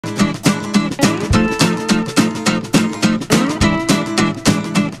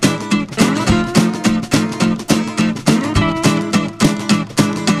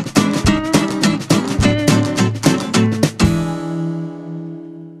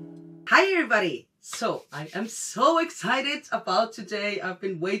Hi everybody! So I am so excited about today. I've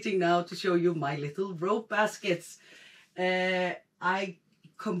been waiting now to show you my little rope baskets. I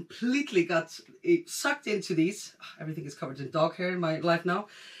completely got sucked into these. Everything is covered in dog hair in my life now.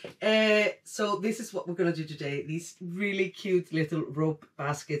 So this is what we're gonna do today. These really cute little rope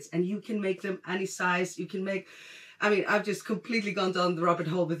baskets, and you can make them any size. You can make, I mean, I've just completely gone down the rabbit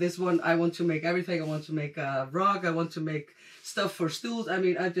hole with this one. I want to make everything. I want to make a rug. I want to make stuff for stools. I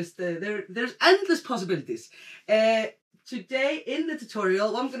mean, I just, there's endless possibilities. Today in the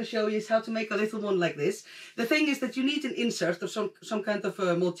tutorial, what I'm going to show you is how to make a little one like this. The thing is that you need an insert or some kind of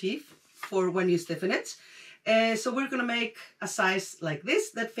a motif for when you stiffen it. So we're going to make a size like this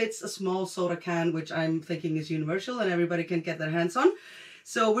that fits a small soda can, which I'm thinking is universal and everybody can get their hands on.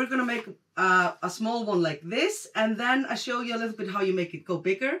 So we're going to make a small one like this, and then I show you a little bit how you make it go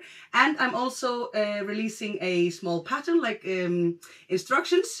bigger. And I'm also releasing a small pattern, like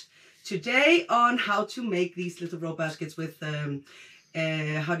instructions today on how to make these little rope baskets with,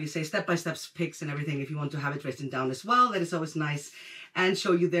 how do you say, step-by-step pics and everything. If you want to have it written down as well, that is always nice, and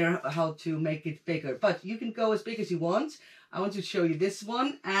show you there how to make it bigger. But you can go as big as you want. I want to show you this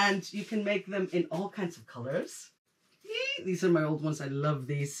one, and you can make them in all kinds of colors. These are my old ones. I love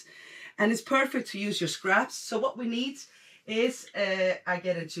these, and it's perfect to use your scraps. So what we need is, I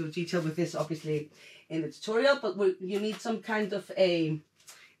get into detail with this obviously in the tutorial, but you need some kind of a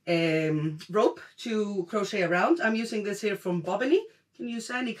rope to crochet around. I'm using this here from Bobbiny. You can use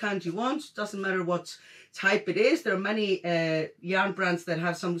any kind you want, doesn't matter what type it is. There are many yarn brands that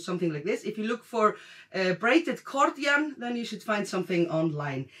have something like this. If you look for braided cord yarn, then you should find something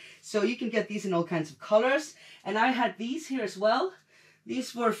online. So you can get these in all kinds of colors. And I had these here as well.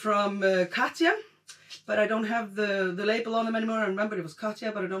 These were from Katja, but I don't have the label on them anymore. I remember it was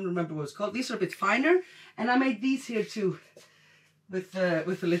Katja, but I don't remember what it's called. These are a bit finer, and I made these here too with the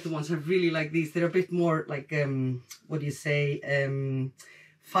little ones. I really like these. They're a bit more like, what do you say,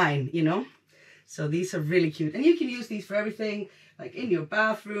 fine, you know? So these are really cute, and you can use these for everything, like in your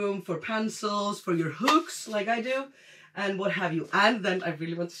bathroom, for pencils, for your hooks, like I do, and what have you. And then I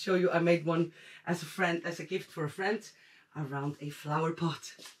really want to show you, I made one as a gift for a friend, around a flower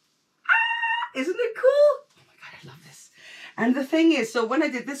pot. Ah, isn't it cool? Oh my God, I love this. And the thing is, so when I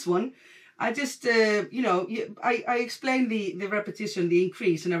did this one, I just, you know, I explained the repetition, the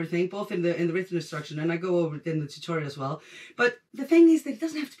increase and everything, both in the written instruction, and I go over it in the tutorial as well. But the thing is that it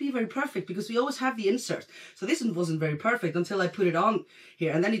doesn't have to be very perfect, because we always have the insert. So this one wasn't very perfect until I put it on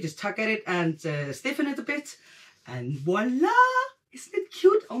here, and then you just tug at it and stiffen it a bit, and voila! Isn't it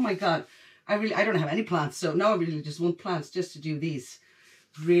cute? Oh my God. I don't have any plants, so now I really just want plants just to do these.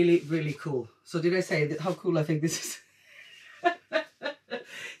 Really, really cool. So did I say that how cool I think this is?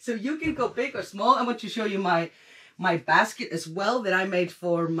 So you can go big or small. I want to show you my basket as well that I made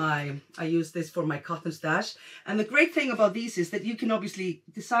for I use this for my cotton stash. And the great thing about these is that you can obviously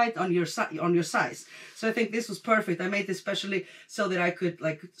decide on your size. So I think this was perfect. I made this specially so that I could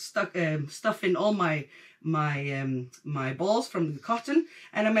like stuff in all my balls from the cotton,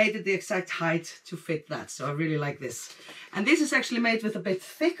 and I made it the exact height to fit that. So I really like this. And this is actually made with a bit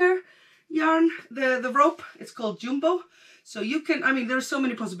thicker yarn, the rope. It's called jumbo. So you can, I mean, there's so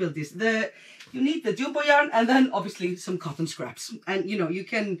many possibilities. You need the jumbo yarn, and then obviously some cotton scraps. And you know, you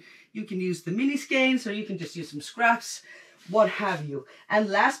can use the mini skeins, or you can just use some scraps, what have you. And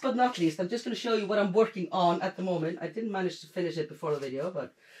last but not least, I'm just going to show you what I'm working on at the moment. I didn't manage to finish it before the video,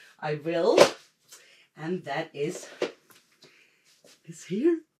 but I will. And that is this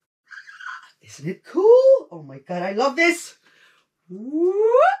here. Isn't it cool? Oh my God, I love this.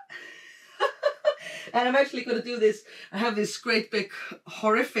 And I'm actually going to do this. I have this great big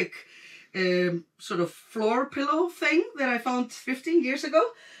horrific sort of floor pillow thing that I found 15 years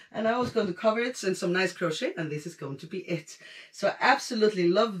ago. And I was going to cover it in some nice crochet, and this is going to be it. So I absolutely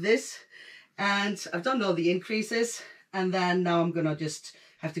love this. And I've done all the increases, and then now I'm going to just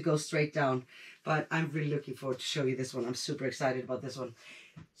have to go straight down. But I'm really looking forward to show you this one. I'm super excited about this one.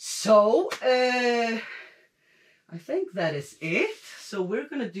 So, I think that is it. So we're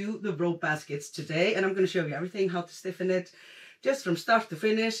going to do the rope baskets today, and I'm going to show you everything, how to stiffen it, just from start to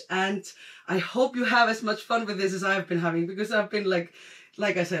finish. And I hope you have as much fun with this as I've been having, because I've been like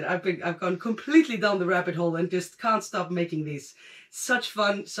I said, I've gone completely down the rabbit hole and just can't stop making these. Such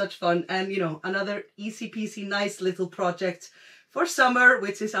fun, such fun. And you know, another easy peasy, nice little project for summer,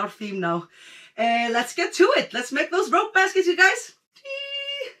 which is our theme now. Let's get to it. Let's make those rope baskets, you guys.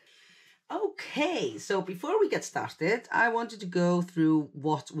 Okay, so before we get started, I wanted to go through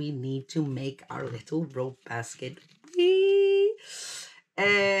what we need to make our little rope basket. We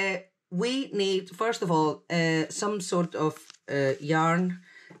need, first of all, some sort of yarn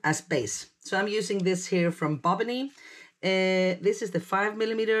as base. So I'm using this here from Bobany. This is the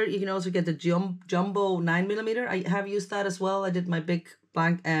 5mm. You can also get the jumbo 9mm. I have used that as well. I did my big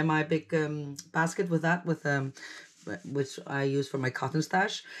basket with that, which I use for my cotton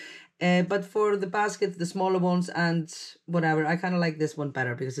stash. But for the basket, the smaller ones and whatever, I kind of like this one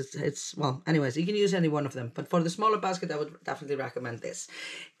better because it's well, anyways, you can use any one of them. But for the smaller basket, I would definitely recommend this.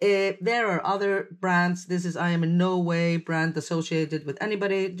 There are other brands. I am in no way brand associated with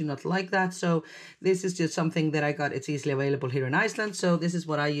anybody. Do not like that. So this is just something that I got. It's easily available here in Iceland. So this is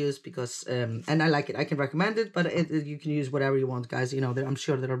what I use because, and I like it. I can recommend it, but you can use whatever you want, guys. You know, I'm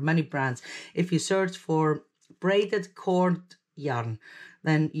sure there are many brands. If you search for braided cord yarn,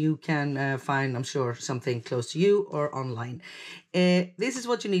 then you can find, I'm sure, something close to you or online. This is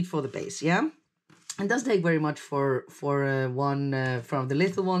what you need for the base, yeah? It doesn't take very much for one from the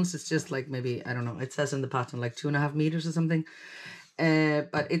little ones. It's just like maybe, I don't know, it says in the pattern like 2.5 meters or something.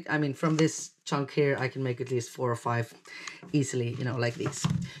 But I mean, from this chunk here, I can make at least 4 or 5 easily, you know, like these.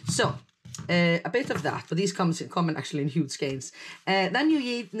 So, a bit of that, but these come actually in huge skeins. Then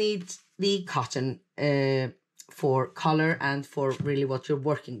you need the cotton for color and for really what you're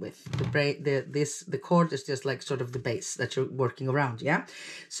working with. The cord is just like sort of the base that you're working around, yeah?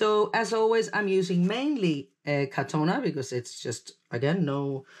 So as always, I'm using mainly Katona because it's just, again,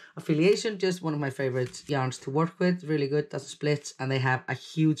 no affiliation, just one of my favorite yarns to work with. Really good, doesn't split, and they have a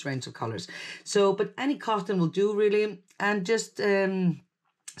huge range of colors. So, but any cotton will do really, and just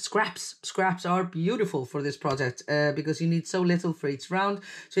scraps are beautiful for this project because you need so little for each round.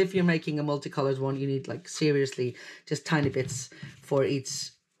 So if you're making a multicolored one, you need like seriously just tiny bits for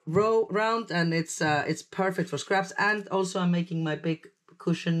each round, and it's perfect for scraps. And also I'm making my big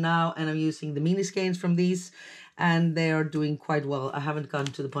cushion now, and I'm using the mini skeins from these, and they are doing quite well. I haven't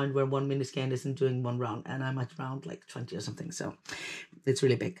gotten to the point where one mini skein isn't doing one round, and I'm at round like 20 or something, so it's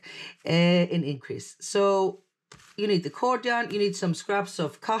really big in increase. So you need the cord yarn, you need some scraps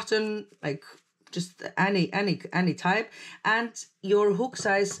of cotton, like just any type, and your hook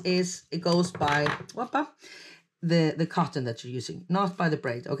size it goes by the cotton that you're using, not by the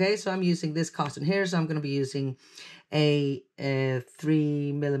braid. Okay, so I'm using this cotton here, so I'm going to be using a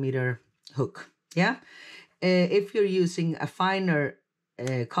 3mm hook. Yeah, if you're using a finer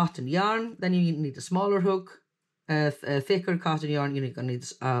cotton yarn, then you need a smaller hook. A thicker cotton yarn, you're going to need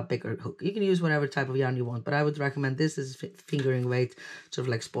a bigger hook. You can use whatever type of yarn you want, but I would recommend this as fingering weight, sort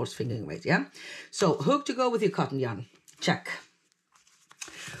of like sports fingering weight, yeah? So hook to go with your cotton yarn, check.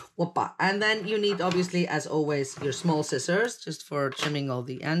 Whoopa. And then you need, obviously, as always, your small scissors, just for trimming all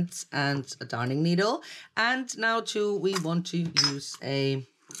the ends, and a darning needle. And now too, we want to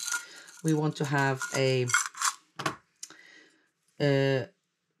have a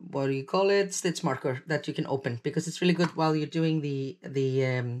what do you call it, stitch marker that you can open, because it's really good while you're doing the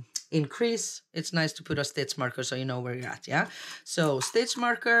increase. It's nice to put a stitch marker so you know where you're at, yeah? So stitch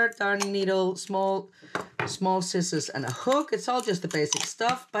marker, darning needle, small scissors, and a hook. It's all just the basic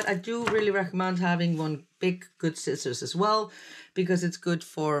stuff, but I do really recommend having one big good scissors as well, because it's good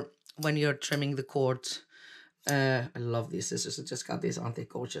for when you're trimming the cord. I love these scissors. I just got these, aren't they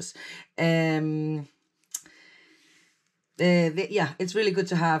gorgeous? Yeah, it's really good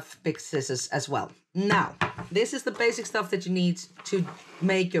to have big scissors as well. Now, this is the basic stuff that you need to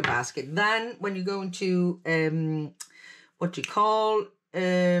make your basket. Then when you go into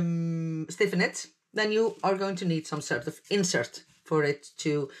stiffen it, then you are going to need some sort of insert for it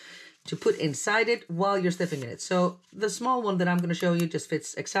to put inside it while you're stiffening it. So the small one that I'm going to show you just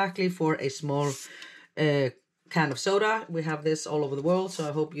fits exactly for a small can of soda. We have this all over the world, so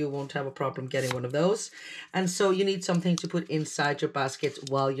I hope you won't have a problem getting one of those. And so you need something to put inside your basket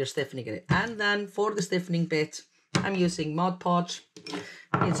while you're stiffening it. And then for the stiffening bit, I'm using Mod Podge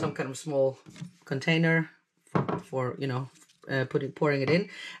in some kind of small container for you know, pouring it in.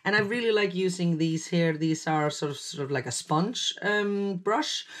 And I really like using these here. These are sort of like a sponge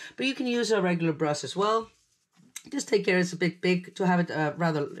brush, but you can use a regular brush as well. Just take care it's a bit big to have it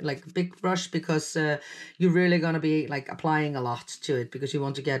rather like big brush, because you're really going to be like applying a lot to it, because you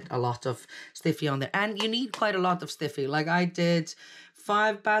want to get a lot of stiffy on there, and you need quite a lot of stiffy. Like I did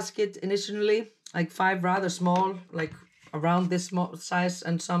 5 baskets initially, like 5 rather small, like around this small size,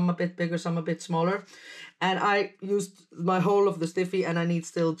 and some a bit bigger, some a bit smaller, and I used my whole of the stiffy, and I need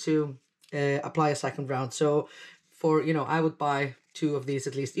still to apply a second round. So for, you know, I would buy 2 of these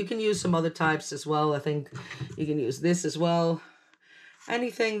at least. You can use some other types as well. I think you can use this as well.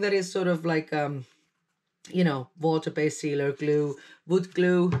 Anything that is sort of like you know, water-based sealer, glue, wood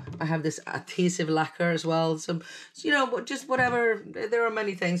glue. I have this adhesive lacquer as well. Some, you know, just whatever. There are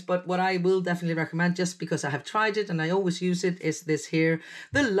many things, but what I will definitely recommend, just because I have tried it and I always use it, is this here,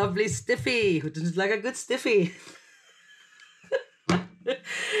 the lovely stiffy. Who doesn't like a good stiffy?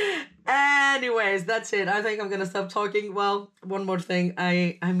 Anyways, that's it. I think I'm gonna stop talking. Well, one more thing.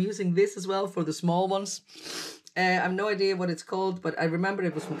 I'm using this as well for the small ones. I have no idea what it's called, but I remember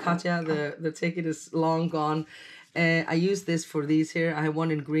it was from Katja. The ticket is long gone. I use this for these here. I have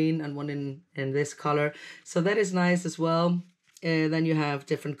one in green and one in this color. So that is nice as well. Then you have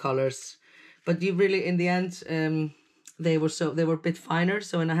different colors. But you really, in the end, they were a bit finer.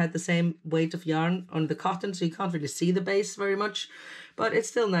 So, and I had the same weight of yarn on the cotton, so you can't really see the base very much. But it's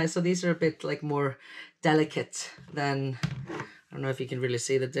still nice. So these are a bit like more delicate than, I don't know if you can really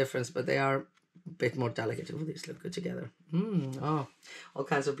see the difference, but they are a bit more delicate. Oh, these look good together. Oh, all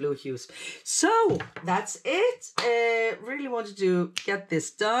kinds of blue hues. So that's it. Really wanted to get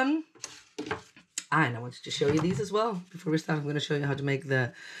this done. And I wanted to show you these as well. Before we start, I'm going to show you how to make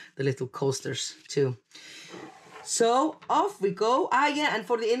the little coasters too. So off we go. Yeah, and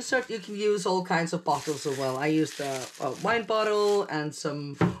for the insert you can use all kinds of bottles as well. I used a wine bottle and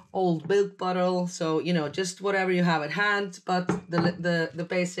some old milk bottle. So, you know, just whatever you have at hand. But the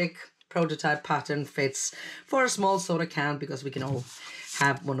basic prototype pattern fits for a small soda can, because we can all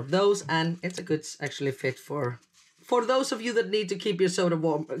have one of those. And it's a good actually fit for those of you that need to keep your soda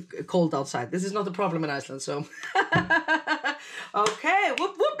warm, cold outside. This is not a problem in Iceland, so. Okay,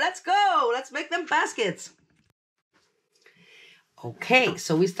 whoop whoop, let's go. Let's make them baskets. Okay,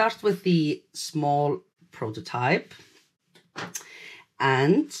 so we start with the small prototype,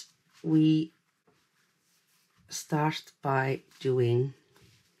 and we start by doing,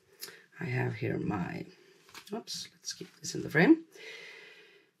 I have here my, oops, let's keep this in the frame.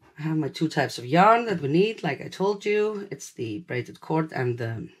 I have my two types of yarn that we need, like I told you. It's the braided cord and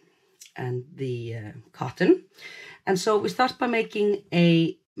the cotton. And so we start by making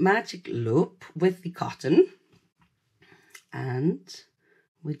a magic loop with the cotton. And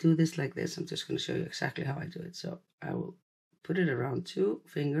we do this like this. I'm just going to show you exactly how I do it. So I will put it around 2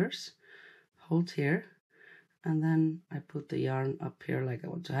 fingers, hold here, and then I put the yarn up here like I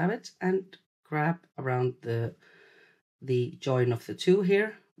want to have it, and grab around the join of the 2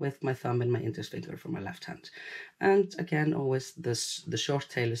 here with my thumb and my index finger for my left hand. And again, always the short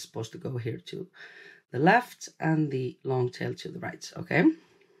tail is supposed to go here to the left and the long tail to the right. Okay.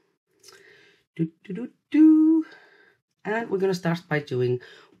 And we're going to start by doing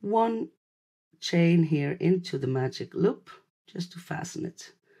 1 chain here into the magic loop, just to fasten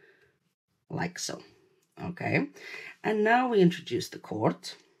it like so. Okay, and now we introduce the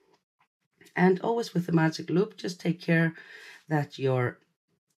cord, and always with the magic loop, just take care that you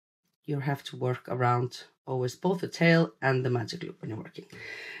have to work around always both the tail and the magic loop when you're working.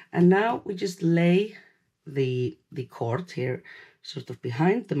 And now we just lay the cord here sort of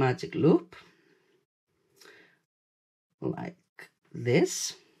behind the magic loop, like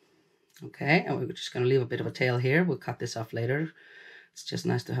this. Okay, and we're just going to leave a bit of a tail here. We'll cut this off later. It's just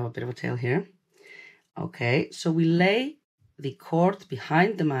nice to have a bit of a tail here. Okay, so we lay the cord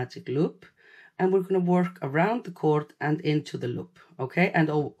behind the magic loop, and we're going to work around the cord and into the loop. Okay, and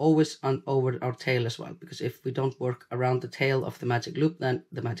always over our tail as well, because if we don't work around the tail of the magic loop, then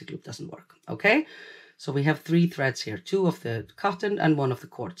the magic loop doesn't work. Okay, so we have 3 threads here, 2 of the cotton and 1 of the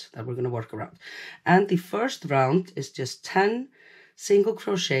cord that we're going to work around. And the first round is just 10 single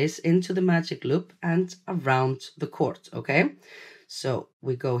crochets into the magic loop and around the cord. Okay, so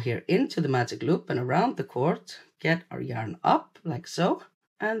we go here into the magic loop and around the cord, get our yarn up like so,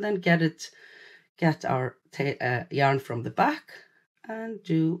 and then get our yarn from the back and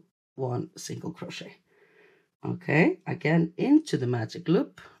do 1 single crochet. Okay, again into the magic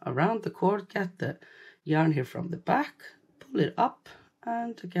loop, around the cord, get the yarn here from the back, pull it up,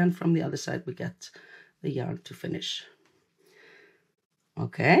 and again from the other side we get the yarn to finish.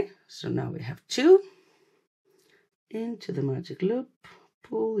 Okay, so now we have 2 into the magic loop,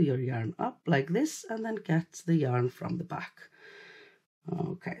 pull your yarn up like this, and then get the yarn from the back.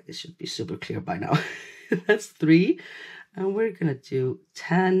 Okay, this should be super clear by now. That's 3, and we're gonna do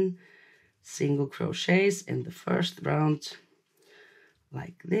 10 single crochets in the first round,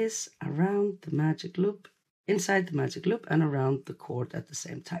 like this, around the magic loop, inside the magic loop, and around the cord at the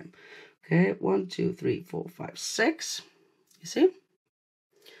same time. Okay, 1, 2, 3, 4, 5, 6. You see?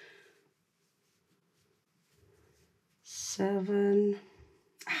 7.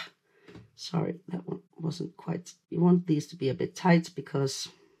 Sorry, that one wasn't quite. You want these to be a bit tight, because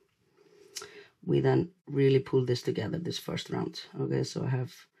we then really pull this together this first round. Okay, so I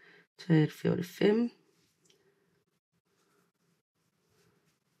have 2, 4, 5.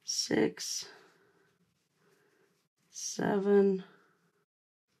 6, 7,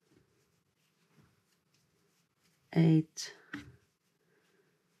 8,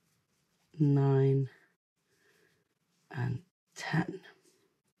 9, and 10.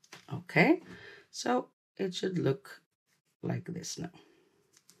 Okay, so it should look like this now.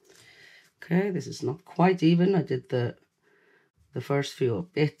 Okay, this is not quite even. I did the first few a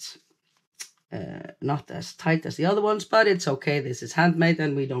bit not as tight as the other ones, but it's okay. This is handmade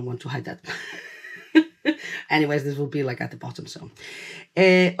and we don't want to hide that. Anyways, this will be like at the bottom. So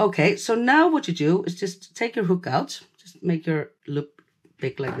okay, so now what you do is just take your hook out, just make your loop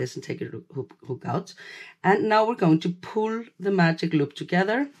big like this and take your hook out, and now we're going to pull the magic loop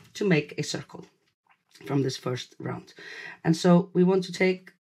together to make a circle from this first round. And so we want to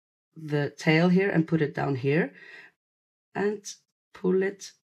take the tail here and put it down here and pull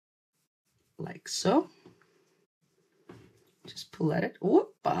it like so. Just pull at it,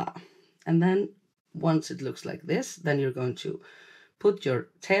 whoop-a. And then once it looks like this, then you're going to put your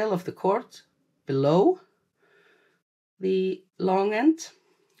tail of the cord below the long end,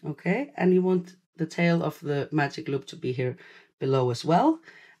 okay? And you want the tail of the magic loop to be here below as well,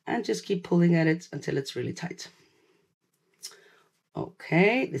 and just keep pulling at it until it's really tight.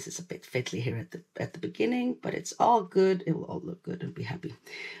 Okay, this is a bit fiddly here at the beginning, but it's all good. It will all look good and be happy.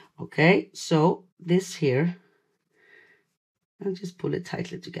 Okay, so this here, and just pull it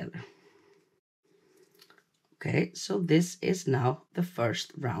tightly together. Okay, so this is now the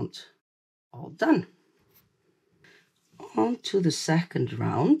first round all done. On to the second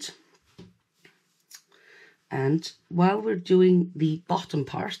round. And while we're doing the bottom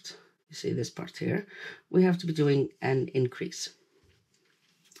part, you see this part here, we have to be doing an increase.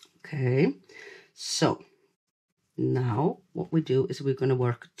 Okay, so now what we do is we're going to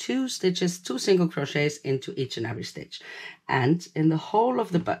work 2 stitches, 2 single crochets into each and every stitch. And in the whole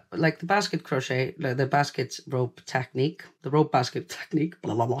of the basket crochet, the basket rope technique, the rope basket technique,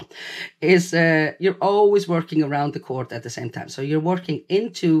 blah, blah, blah, is you're always working around the cord at the same time. So you're working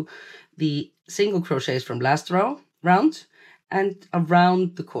into the single crochets from last round and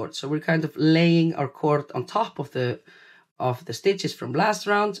around the cord. So we're kind of laying our cord on top of the stitches from last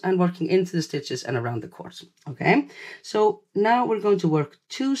round and working into the stitches and around the cord. Okay, so now we're going to work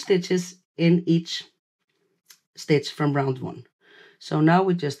 2 stitches in each stitch from round 1. So now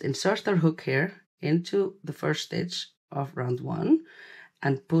we just insert our hook here into the first stitch of round 1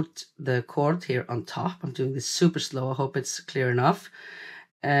 and put the cord here on top. I'm doing this super slow. I hope it's clear enough.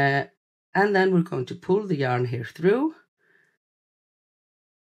 And then we're going to pull the yarn here through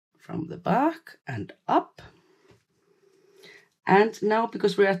from the back and up. And now,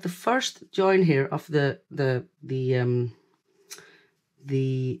 because we're at the first join here of the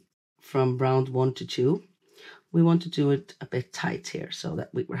from round 1 to 2, we want to do it a bit tight here so that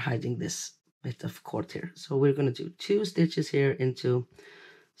we're hiding this bit of cord here. So we're going to do 2 stitches here into,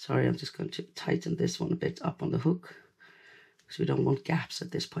 sorry, I'm just going to tighten this one a bit up on the hook because we don't want gaps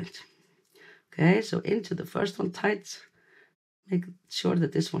at this point. Okay, so into the first one tight, make sure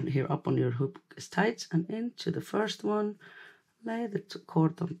that this one here up on your hook is tight, and into the first one, lay the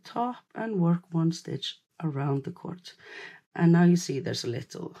cord on top and work 1 stitch around the cord. And now you see there's a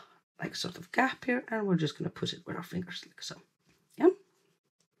little like sort of gap here, and we're just going to push it with our fingers like so. Yeah.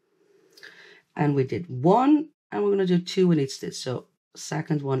 And we did 1, and we're going to do 2 in each stitch. So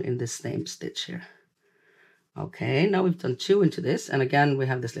second one in the same stitch here. Okay, now we've done 2 into this, and again we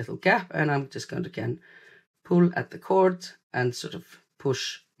have this little gap, and I'm just going to again pull at the cord and sort of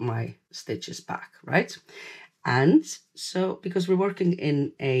push my stitches back, right? And so, because we're working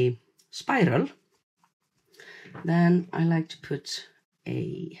in a spiral, then I like to put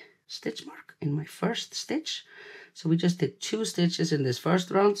a stitch mark in my first stitch. So we just did 2 stitches in this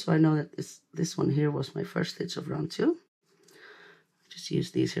first round. So I know that this one here was my first stitch of round 2. Just use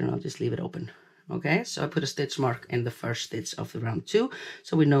these here and I'll just leave it open. Okay, so I put a stitch mark in the first stitch of the round 2.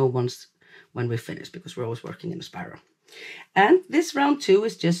 So we know when we finish, because we're always working in a spiral. And this round 2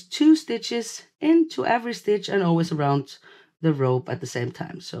 is just 2 stitches into every stitch and always around the rope at the same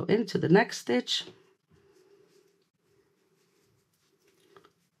time. So into the next stitch,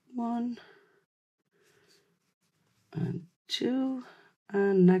 1 and 2,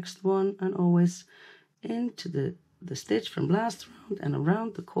 and next one, and always into the stitch from last round and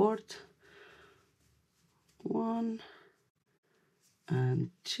around the cord, 1 and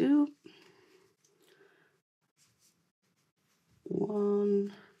 2,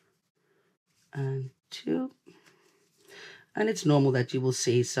 1 and 2, and it's normal that you will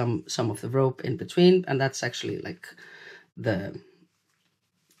see some of the rope in between, and that's actually like the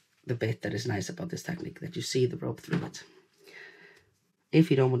bit that is nice about this technique, that you see the rope through it. If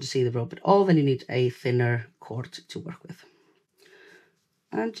you don't want to see the rope at all, then you need a thinner cord to work with.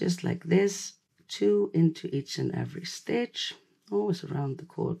 And just like this, 2 into each and every stitch, always around the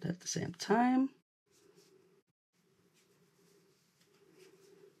cord at the same time.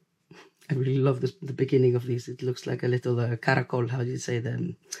 I really love this, the beginning of these. It looks like a little caracol, how do you say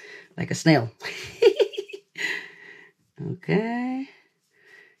them? Like a snail. Okay.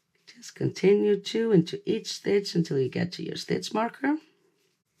 Just continue 2 into each stitch until you get to your stitch marker.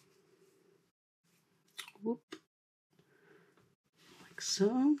 Whoop. Like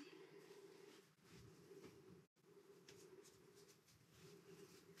so.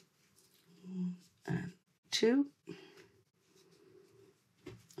 And 2.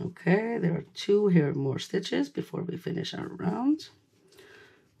 Okay, there are 2 here more stitches before we finish our round.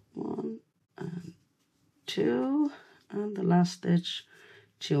 1 and 2, and the last stitch,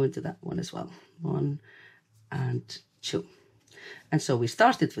 2 into that one as well. 1 and 2. And so we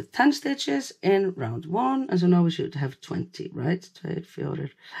started with 10 stitches in round 1, and so now we should have 20, right? 2, 4,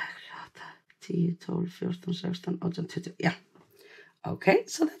 10, 12, 14, 16, 18, 20. Yeah. Okay,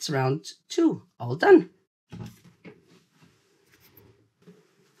 so that's round 2, all done.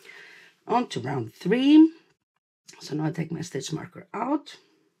 On to round 3. So now I take my stitch marker out.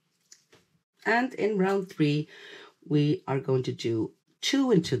 And in round 3, we are going to do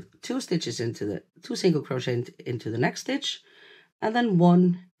 2 stitches into the 2 single crochet into the next stitch, and then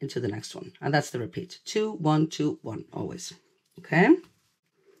 1 into the next one. And that's the repeat. 2, 1, 2, 1, always. Okay.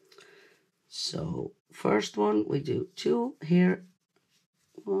 So first one, we do 2 here,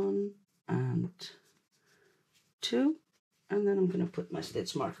 1 and 2. And then I'm going to put my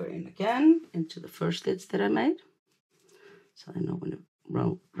stitch marker in again into the first stitch that I made, so I know when the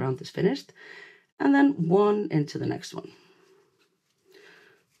round is finished. And then 1 into the next one.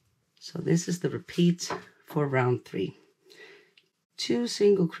 So this is the repeat for round 3. 2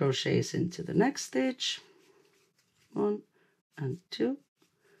 single crochets into the next stitch, 1 and 2,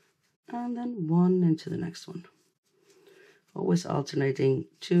 and then 1 into the next one. Always alternating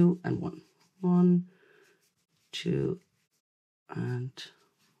 2 and 1. 1, 2, and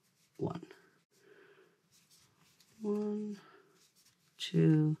 1. 1,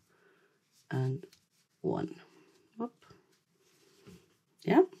 2, and 1. Whoop.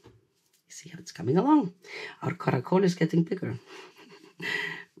 Yeah, you see how it's coming along. Our caracol is getting bigger.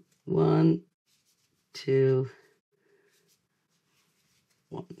 1, 2,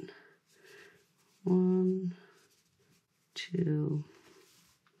 1. 1, 2,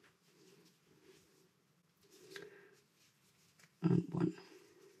 and 1.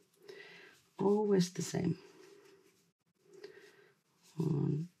 Always the same.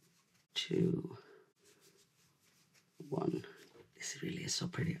 1, 2, 1. This really is so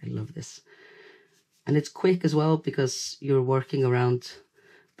pretty. I love this. And it's quick as well because you're working around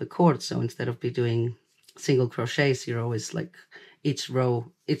the cord. So instead of doing single crochets, you're always like each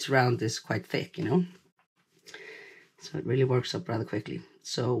round is quite thick, you know. So it really works up rather quickly.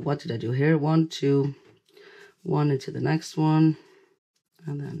 So what did I do here? 1, 2, 1 into the next one,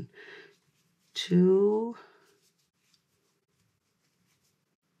 and then 2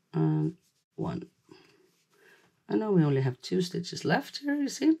 and 1. I know we only have 2 stitches left here, you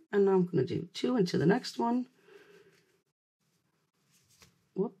see, and now I'm going to do 2 into the next one.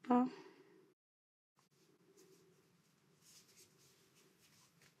 Whoopa.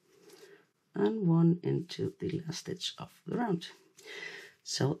 And 1 into the last stitch of the round.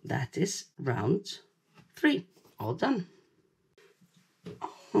 So that is round 3, all done.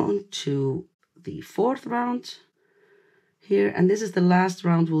 On to the 4th round here, and this is the last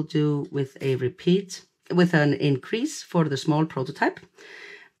round we'll do with a repeat, with an increase for the small prototype.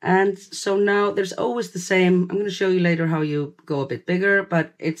 And so now there's always the same. I'm going to show you later how you go a bit bigger,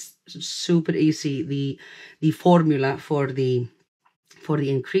 but it's super easy. The formula for the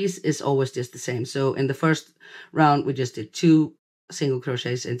increase is always just the same. So in the first round we just did 2 single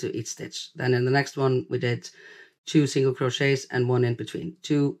crochets into each stitch. Then in the next one we did 2 single crochets and 1 in between.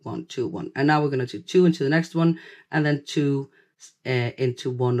 2, 1, 2, 1. And now we're going to do 2 into the next one, and then 2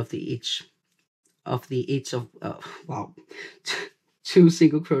 into one of the each of 2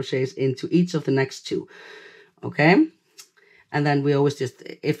 single crochets into each of the next 2. Okay, and then we always just,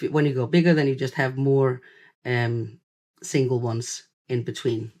 when you go bigger, then you just have more single ones in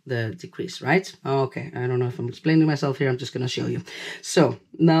between the decrease, right? Okay, I don't know if I'm explaining myself here. I'm just going to show you. So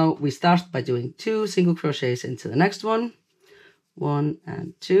now we start by doing 2 single crochets into the next one, 1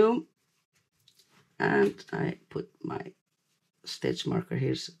 and 2, and I put my stitch marker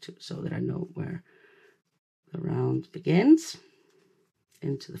here so that I know where the round begins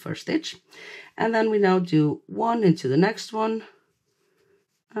into the first stitch. And then we now do 1 into the next one,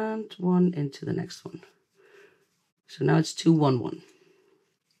 and 1 into the next one. So now it's 2 1 1.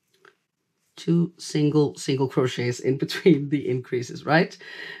 2 single crochets in between the increases, right?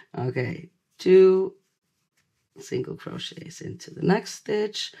 Okay, 2 single crochets into the next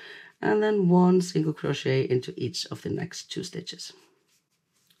stitch, and then 1 single crochet into each of the next 2 stitches,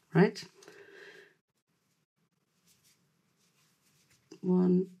 right?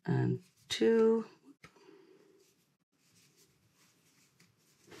 1 and 2,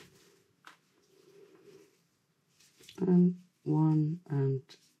 and 1 and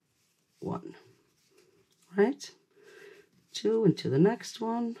 1, right? 2 into the next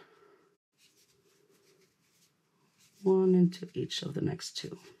one, 1 into each of the next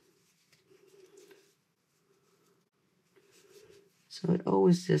 2. So it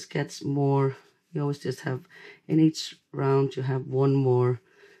always just gets more, you always just have, in each round you have 1 more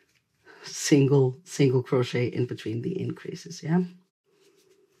single crochet in between the increases, yeah?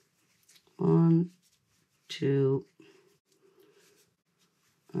 1, 2,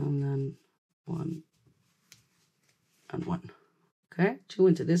 and then 1 and 1. Okay, 2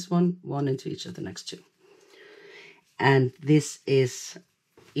 into this one, 1 into each of the next 2. And this is,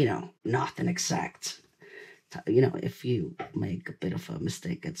 you know, not an exact, you know, if you make a bit of a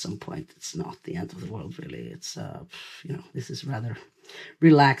mistake at some point, it's not the end of the world, really. It's, you know, this is rather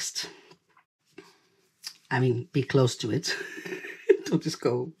relaxed. I mean, be close to it. Don't just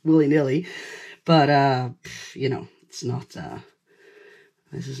go willy-nilly. But, you know, it's not,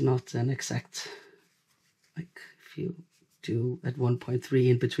 this is not an exact, like, if you do at 1.3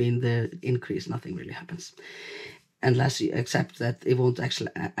 in between the increase, nothing really happens. Unless you accept that it won't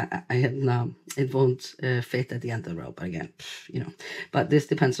actually, it won't fit at the end of the row. But again, you know, but this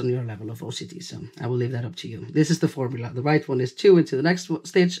depends on your level of OCD, so I will leave that up to you. This is the formula. The right one is 2 into the next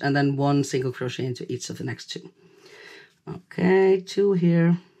stitch, and then 1 single crochet into each of the next 2. Okay, 2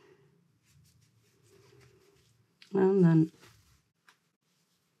 here, and then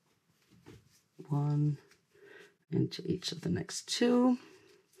 1 into each of the next 2.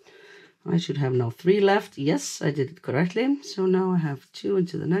 I should have now 3 left. Yes, I did it correctly. So now I have 2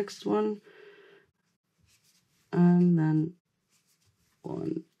 into the next one, and then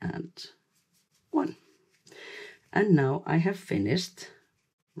 1 and 1. And now I have finished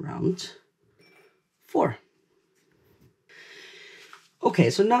round 4.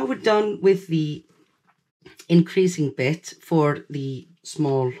 Okay, so now we're done with the increasing bit for the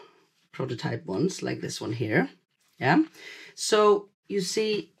small prototype ones, like this one here. Yeah, so you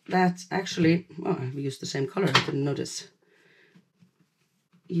see that actually, oh, I've used the same color, I didn't notice.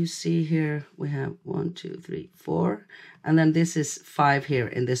 You see here we have 1, 2, 3, 4, and then this is 5 here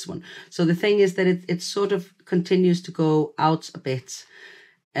in this one. So the thing is that it sort of continues to go out a bit.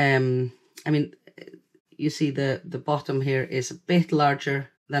 I mean, you see the bottom here is a bit larger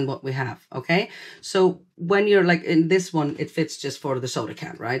than what we have, okay? So when you're like in this one, it fits just for the soda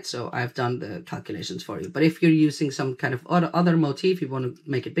can, right? So I've done the calculations for you. But if you're using some kind of other motif, you want to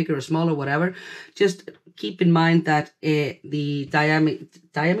make it bigger or smaller, whatever, just keep in mind that the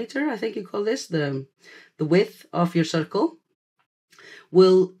diameter, I think you call this, the width of your circle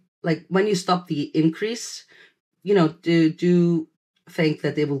will, like when you stop the increase, you know, do think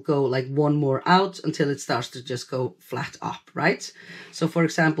that it will go like 1 more out until it starts to just go flat up, right? So for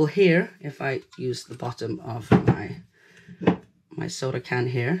example here, if I use the bottom of my soda can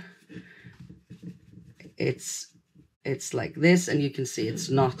here, it's like this, and you can see it's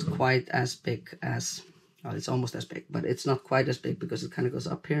not quite as big as, well, it's almost as big, but it's not quite as big because it kind of goes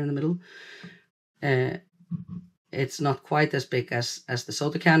up here in the middle. It's not quite as big as the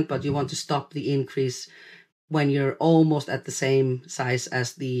soda can, but you want to stop the increase when you're almost at the same size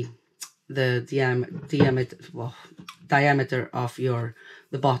as the diameter of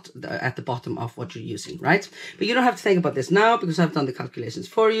at the bottom of what you're using, right? But you don't have to think about this now because I've done the calculations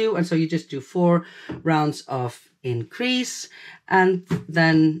for you. And so you just do 4 rounds of increase, and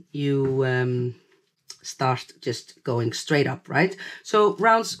then you start just going straight up, right? So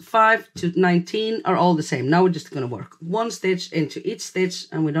rounds 5 to 19 are all the same. Now we're just going to work 1 stitch into each stitch,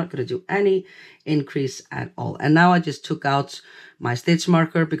 and we're not going to do any increase at all. And now I just took out my stitch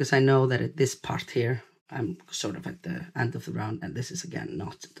marker because I know that at this part here, I'm sort of at the end of the round, and this is again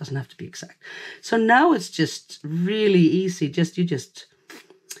not, it doesn't have to be exact. So now it's just really easy.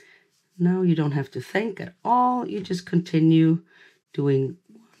 Now you don't have to think at all. You just continue doing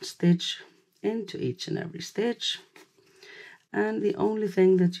 1 stitch into each and every stitch, and the only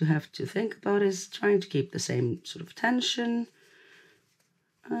thing that you have to think about is trying to keep the same sort of tension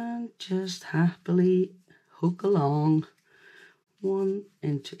and just happily hook along 1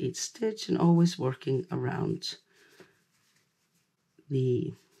 into each stitch, and always working around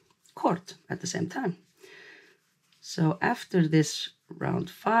the cord at the same time. So after this round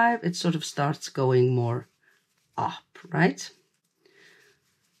 5, it sort of starts going more up, right?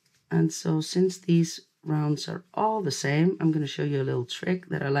 And so since these rounds are all the same, I'm going to show you a little trick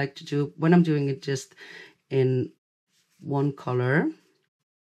that I like to do when I'm doing it just in one color,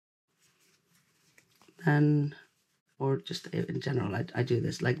 and or just in general, I do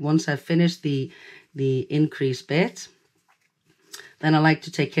this. Like once I've finished the increase bit, then I like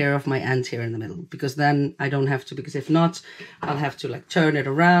to take care of my end here in the middle, because then I don't have to, because if not, I'll have to like turn it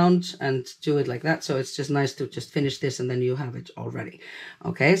around and do it like that. So it's just nice to just finish this and then you have it already.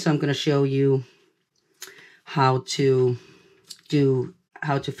 Okay, so I'm going to show you how to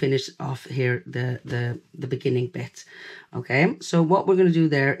finish off here the beginning bit. Okay, so what we're going to do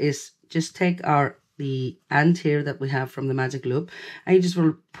there is just take the end here that we have from the magic loop, and you just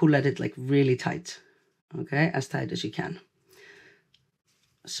will pull at it like really tight. Okay, as tight as you can,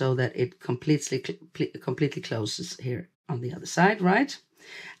 so that it completely closes here on the other side, right?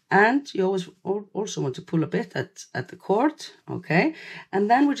 And you always also want to pull a bit at the cord, okay? And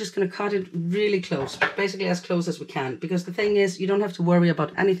then we're just going to cut it really close, basically as close as we can, because the thing is, you don't have to worry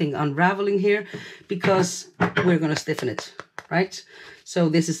about anything unraveling here, because we're going to stiffen it, right? So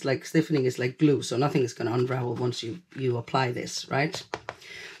this is like, stiffening is like glue, so nothing is going to unravel once you apply this, right?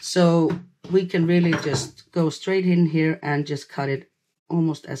 So we can really just go straight in here and just cut it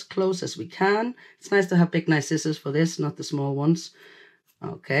almost as close as we can. It's nice to have big nice scissors for this, not the small ones.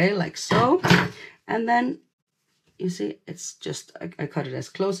 Okay, like so. And then you see, it's just, I cut it as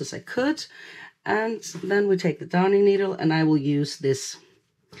close as I could. And then we take the darning needle, and I will use this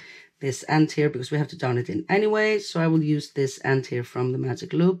end here, because we have to darn it in anyway. So I will use this end here from the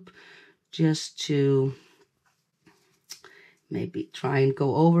magic loop, just to maybe try and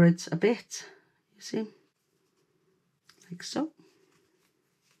go over it a bit, you see, like so.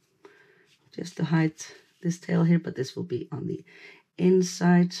 Just to hide this tail here, but this will be on the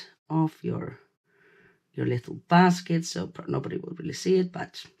inside of your little basket, so nobody will really see it,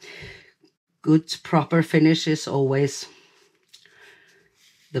 but good proper finish is always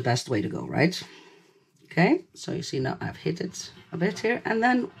the best way to go, right? Okay, so you see now I've hit it a bit here, and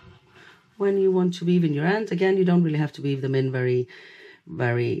then when you want to weave in your end, again, you don't really have to weave them in very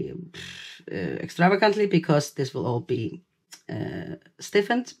extravagantly, because this will all be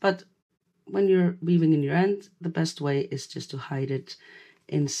stiffened. But when you're weaving in your end, the best way is just to hide it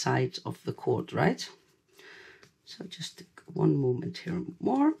inside of the cord, right? So just take one movement here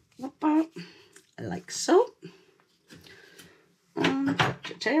more, like so. And cut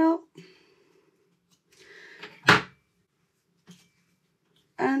your tail.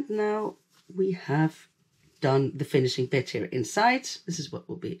 And now we have done the finishing bit here inside. This is what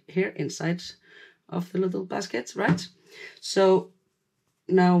will be here inside of the little basket, right? So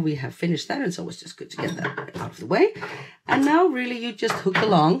now we have finished that. It's always just good to get that out of the way. And now really you just hook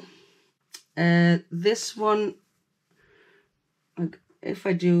along. This one, if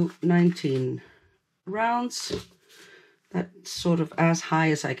I do 19 rounds, that's sort of as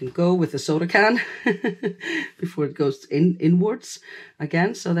high as I can go with the soda can before it goes inwards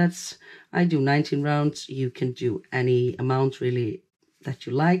again. So that's, I do 19 rounds. You can do any amount really that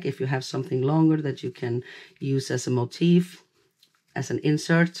you like. If you have something longer that you can use as a motif, as an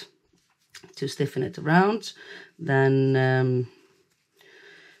insert to stiffen it around, then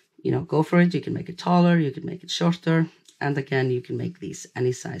you know, go for it. You can make it taller, you can make it shorter, and again, you can make these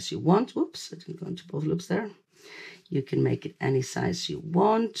any size you want. Whoops, I didn't go into both loops there. You can make it any size you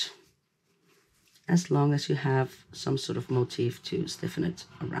want, as long as you have some sort of motif to stiffen it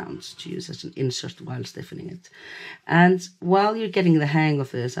around, to use as an insert while stiffening it. And while you're getting the hang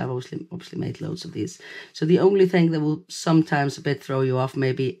of this, I've obviously made loads of these. So the only thing that will sometimes a bit throw you off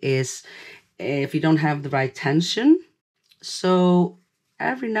maybe is if you don't have the right tension. So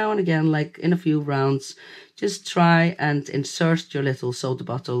every now and again, like in a few rounds, just try and insert your little soda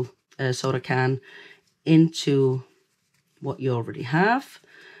bottle, soda can into what you already have,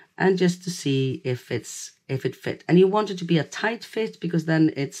 and just to see if it fit. And you want it to be a tight fit, because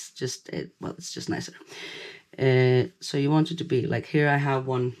then it's just it's just nicer. So you want it to be like, here I have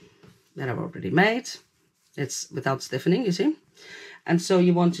one that I've already made. It's without stiffening, you see. And so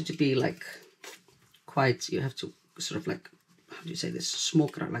you want it to be like quite, you have to sort of like, how do you say this,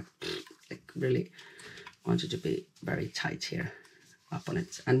 smoker, like really want it to be very tight here up on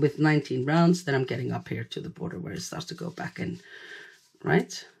it. And with 19 rounds, then I'm getting up here to the border where it starts to go back in,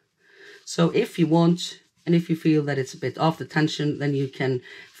 right? So if you want, and if you feel that it's a bit off the tension, then you can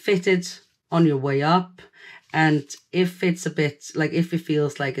fit it on your way up. And if it's a bit, like if it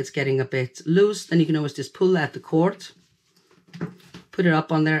feels like it's getting a bit loose, then you can always just pull at the cord put it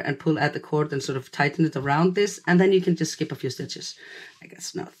up on there and pull at the cord and sort of tighten it around this, and then you can just skip a few stitches. I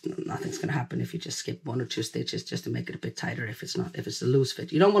guess nothing's gonna happen if you just skip 1 or 2 stitches just to make it a bit tighter if it's a loose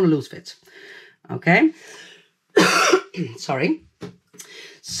fit. You don't want a loose fit, okay? Sorry.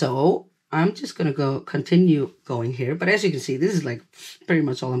 So I'm just gonna continue going here, but as you can see, this is like pretty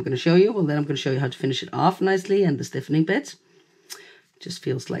much all I'm gonna show you. Well, then I'm gonna show you how to finish it off nicely and the stiffening bit. Just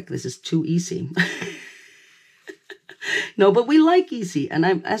feels like this is too easy. No, but we like easy, and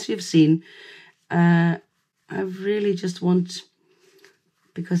as you've seen, I really just want,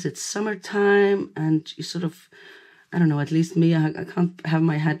 because it's summertime and you sort of, I don't know, at least me, I can't have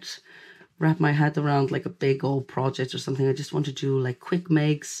wrap my head around like a big old project or something. I just want to do like quick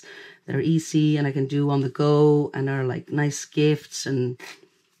makes that are easy and I can do on the go and are like nice gifts. And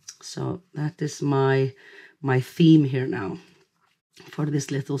so that is my theme here now for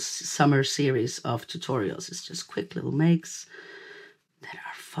this little summer series of tutorials. It's just quick little makes that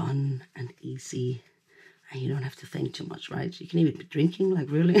are fun and easy, and you don't have to think too much, right? You can even be drinking, like,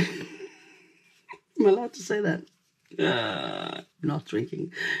 really? Am I allowed to say that? Not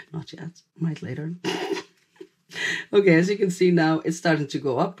drinking, not yet, might later. Okay, as you can see now, it's starting to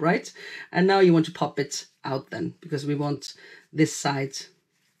go up, right? And now you want to pop it out then, because we want this side.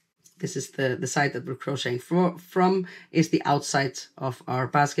 This is the side that we're crocheting from is the outside of our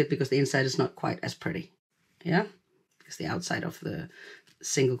basket, because the inside is not quite as pretty. Yeah, because the outside of the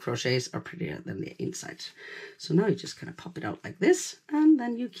single crochets are prettier than the inside. So now you just kind of pop it out like this, and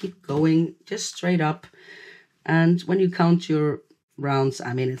then you keep going just straight up. And when you count your rounds,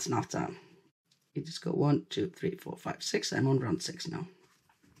 I mean, it's not you just go 1, 2, 3, 4, 5, 6. I'm on round 6 now.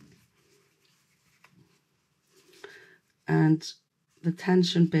 And the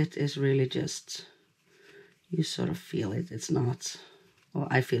tension bit is really just, you sort of feel it. It's not, well,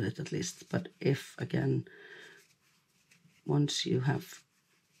 I feel it at least. But if, again, once you have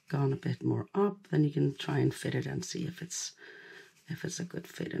gone a bit more up, then you can try and fit it and see if it's a good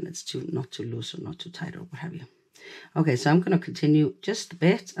fit and it's not too loose or not too tight or what have you. Okay, so I'm going to continue just a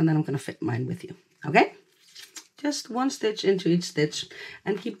bit and then I'm going to fit mine with you. Okay, just 1 stitch into each stitch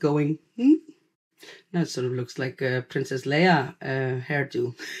and keep going. Now it sort of looks like a Princess Leia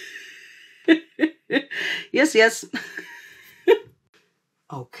hairdo. Yes, yes.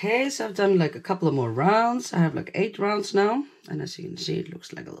 Okay, so I've done like a couple of more rounds. I have like 8 rounds now. And as you can see, it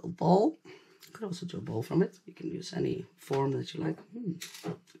looks like a little ball. You could also do a ball from it. You can use any form that you like.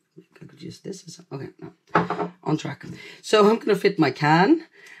 I could use this. Okay, no. On track. So I'm going to fit my can.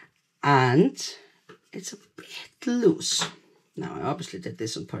 And it's a bit loose. Now, I obviously did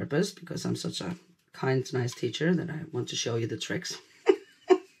this on purpose because I'm such a kind, nice teacher that I want to show you the tricks.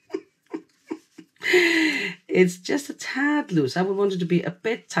 It's just a tad loose. I would want it to be a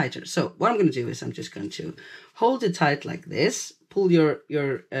bit tighter. So what I'm going to do is I'm just going to hold it tight like this, pull your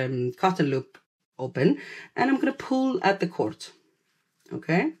cotton loop open, and I'm going to pull at the cord.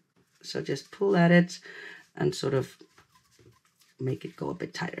 Okay, so just pull at it and sort of make it go a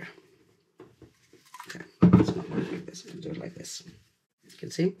bit tighter. Okay, it's not working like this. I'm going to do it like this. You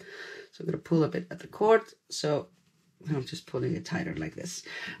can see. So I'm going to pull a bit at the cord. So I'm just pulling it tighter like this.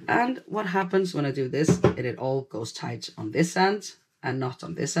 And what happens when I do this, it all goes tight on this end and not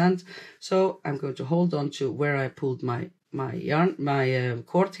on this end. So I'm going to hold on to where I pulled my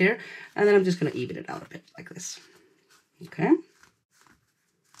cord here, and then I'm just going to even it out a bit like this. Okay.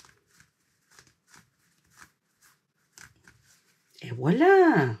 Et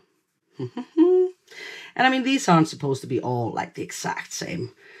voila. And I mean, these aren't supposed to be all like the exact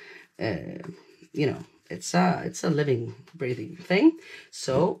same, you know. It's a living, breathing thing.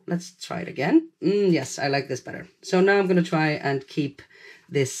 So let's try it again. Yes, I like this better. So now I'm going to try and keep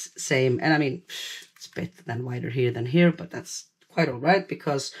this same. And I mean, it's a bit then wider here than here, but that's quite all right,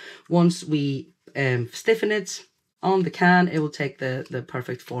 because once we stiffen it on the can, it will take the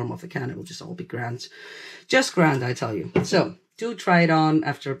perfect form of the can. It will just all be grand. Just grand, I tell you. So do try it on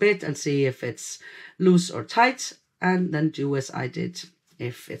after a bit and see if it's loose or tight, and then do as I did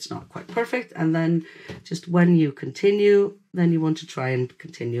if it's not quite perfect. And then just when you continue, then you want to try and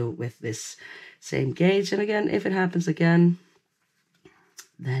continue with this same gauge. And again, if it happens again,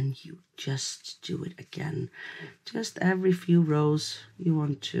 then you just do it again. Just every few rows, you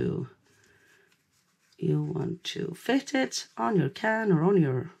want to fit it on your can or on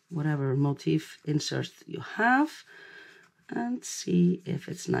your whatever motif insert you have, and see if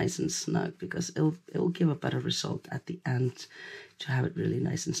it's nice and snug, because it will give a better result at the end to have it really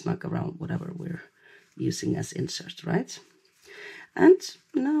nice and snug around whatever we're using as insert, right? And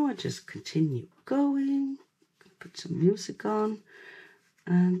now I just continue going, put some music on,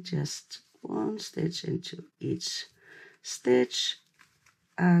 and just 1 stitch into each stitch,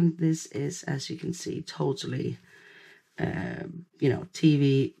 And this is, as you can see, totally, you know,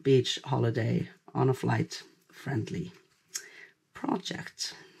 TV, beach, holiday, on a flight, friendly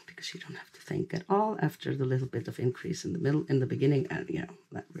project, because you don't have to think at all after the little bit of increase in the beginning, and you know,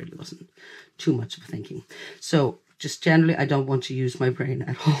 that really wasn't too much of thinking. So just generally, I don't want to use my brain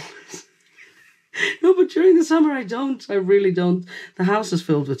at all. No, but during the summer, I really don't. The house is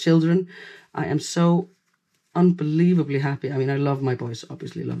filled with children. I am so unbelievably happy. I mean, I love my boys,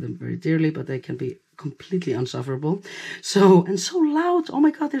 obviously love them very dearly, but they can be completely insufferable. So, and so loud. Oh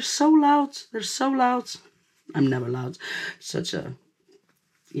my God, they're so loud. They're so loud. I'm never loud. Such a,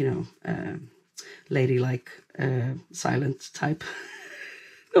 you know, ladylike, silent type.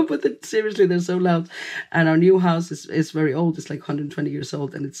 No, but seriously, they're so loud. And our new house is very old. It's like 120 years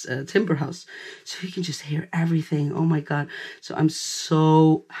old, and it's a timber house. So you can just hear everything. Oh my God. So I'm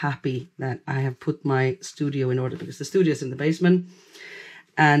so happy that I have put my studio in order, because the studio is in the basement.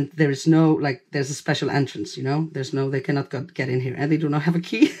 And there is no, like, there's a special entrance, you know. There's no, they cannot get in here. And they do not have a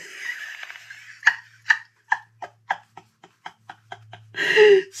key.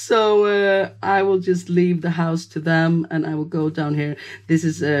 So I will just leave the house to them, and I will go down here. This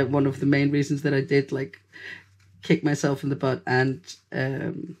is one of the main reasons that I did, like, kick myself in the butt and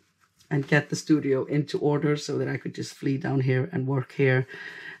get the studio into order, so that I could just flee down here and work here.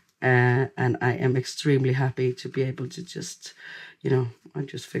 And I am extremely happy to be able to just, you know, I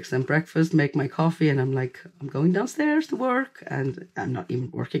just fix them breakfast, make my coffee, and I'm like, I'm going downstairs to work, and I'm not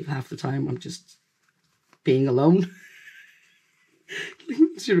even working half the time. I'm just being alone.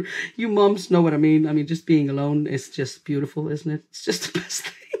 You moms know what I mean. I mean, just being alone is just beautiful, isn't it? It's just the best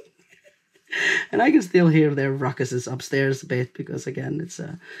thing. And I can still hear their ruckuses upstairs a bit, because again, it's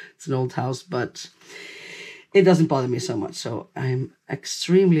an old house, but it doesn't bother me so much. So I'm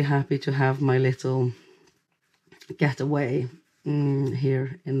extremely happy to have my little getaway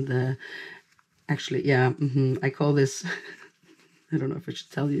here in the, actually, yeah, I call this, I don't know if I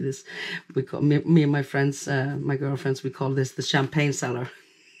should tell you this. We call me and my friends, my girlfriends, we call this the champagne cellar.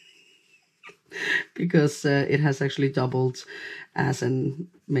 Because it has actually doubled as an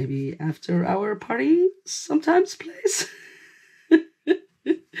maybe after hour party sometimes place.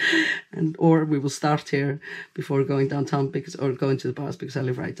 And or we will start here before going downtown, because, or going to the bars, because I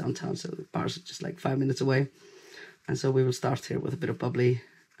live right downtown, so the bars are just like 5 minutes away. And so we will start here with a bit of bubbly,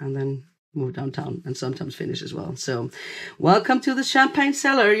 and then move downtown, and sometimes finish as well. So welcome to the champagne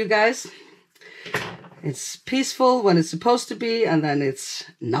cellar, you guys. It's peaceful when it's supposed to be, and then it's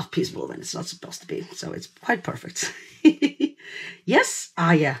not peaceful when it's not supposed to be. So it's quite perfect. Yes.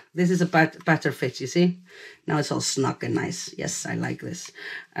 Ah, yeah. This is a better fit, you see. Now it's all snug and nice. Yes, I like this.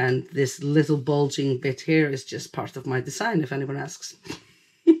 And this little bulging bit here is just part of my design, if anyone asks.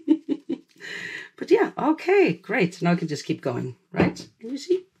 But yeah, okay, great. Now I can just keep going, right? And you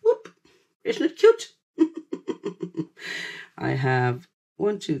see, whoop. Isn't it cute? I have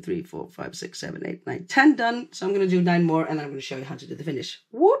 1, 2, 3, 4, 5, 6, 7, 8, 9, 10 done. So I'm going to do 9 more, and then I'm going to show you how to do the finish.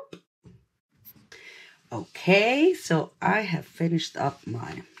 Whoop. Okay, so I have finished up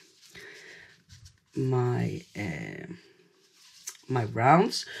my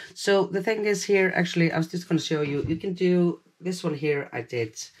rounds. So the thing is here, actually, I was just going to show you. You can do this one here. I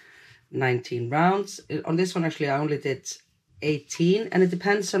did 19 rounds. On this one, actually, I only did 18, and it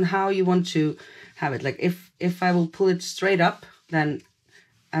depends on how you want to have it. Like if I will pull it straight up, then,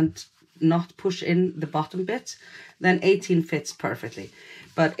 and not push in the bottom bit, then 18 fits perfectly.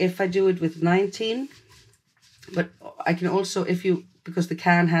 But if I do it with 19, but I can also, if you, because the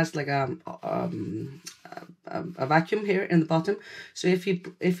can has like a vacuum here in the bottom, so if you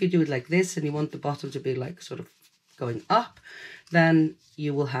do it like this, and you want the bottom to be like sort of going up, then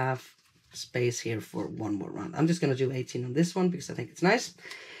you will have space here for one more round. I'm just going to do 18 on this one because I think it's nice.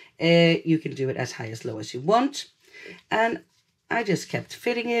 You can do it as high as low as you want, and I just kept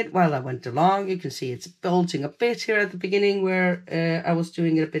fitting it while I went along. You can see it's bulging a bit here at the beginning where I was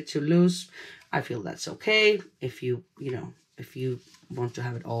doing it a bit too loose. I feel that's okay. If you want to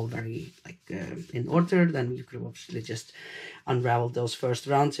have it all very like in order, then you could obviously just unravel those first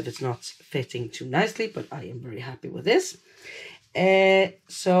rounds if it's not fitting too nicely, but I am very happy with this.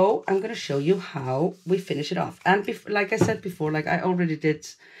 So I'm going to show you how we finish it off. And like I said before, like I already did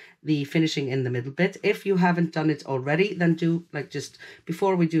the finishing in the middle bit. If you haven't done it already, then do like just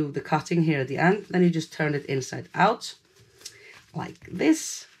before we do the cutting here at the end, then you just turn it inside out like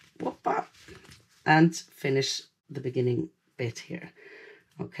this, whoop-a, and finish the beginning bit here.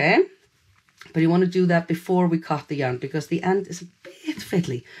 Okay, but you want to do that before we cut the yarn, because the end is a bit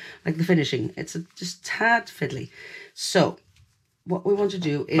fiddly, like the finishing, it's just tad fiddly. So what we want to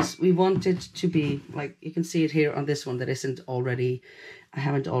do is we want it to be like, you can see it here on this one that isn't already I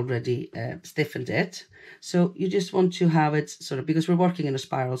haven't already stiffened it. So you just want to have it sort of, because we're working in a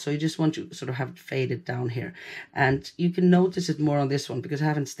spiral, so you just want to sort of have it faded down here. And you can notice it more on this one because I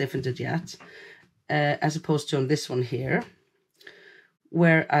haven't stiffened it yet, as opposed to on this one here,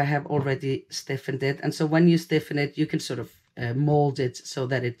 where I have already stiffened it. And so when you stiffen it, you can sort of mold it so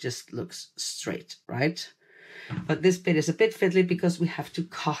that it just looks straight, right? But this bit is a bit fiddly because we have to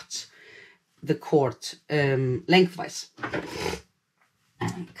cut the cord lengthwise.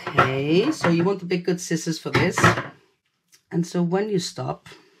 Okay, so you want the big good scissors for this. And so when you stop,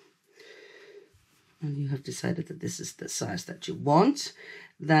 and you have decided that this is the size that you want,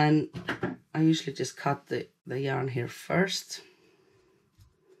 then I usually just cut the yarn here first.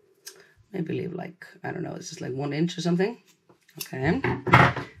 Maybe leave like, I don't know, it's just like 1 inch or something. Okay.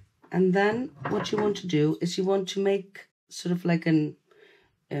 And then what you want to do is you want to make sort of like an,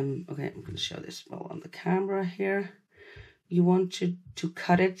 okay, I'm going to show this well on the camera here. You want to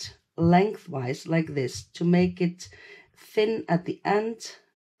cut it lengthwise like this to make it thin at the end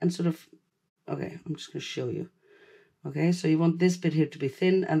and sort of, okay, I'm just going to show you. Okay, so you want this bit here to be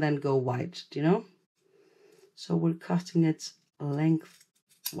thin and then go wide, do you know? So we're cutting it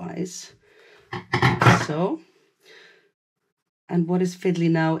lengthwise. So, and what is fiddly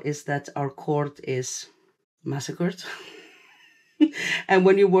now is that our cord is massacred. And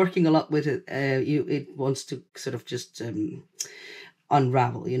when you're working a lot with it, it wants to sort of just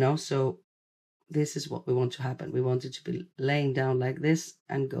unravel, you know? So this is what we want to happen. We want it to be laying down like this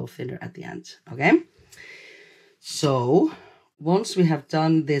and go thinner at the end, okay? So once we have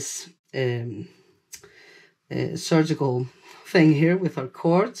done this surgical thing here with our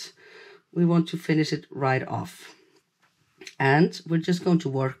cord, we want to finish it right off. And we're just going to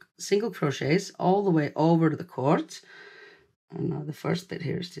work single crochets all the way over the cord. And now the first bit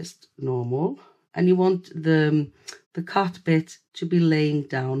here is just normal. And you want the cut bit to be laying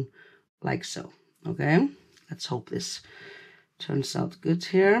down like so. Okay, let's hope this turns out good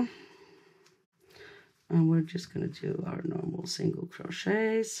here. And we're just going to do our normal single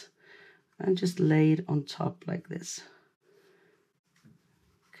crochets and just lay it on top like this.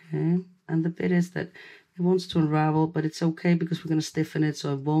 Okay, and the bit is that it wants to unravel, but it's okay because we're going to stiffen it,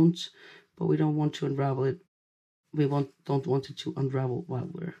 so it won't, but we don't want to unravel it. We don't want it to unravel while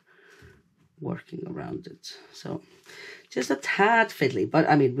we're working around it. So just a tad fiddly, but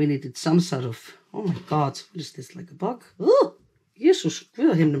I mean, we needed some sort of, oh my God, what is this, like a bug? Oh, Jesus,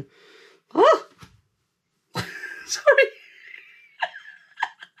 oh, sorry.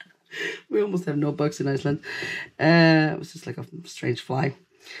 We almost have no bugs in Iceland. It was just like a strange fly.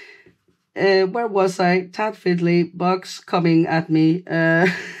 Where was I? Tad fiddly, bugs coming at me.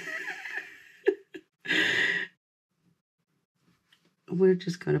 We're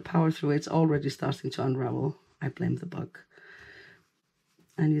just going to power through it. It's already starting to unravel. I blame the bug.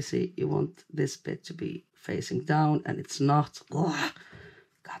 And you see, you want this bit to be facing down, and it's not. Ugh,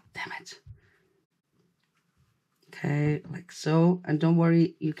 God damn it. Okay, like so. And don't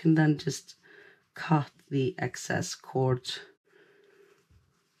worry, you can then just cut the excess cord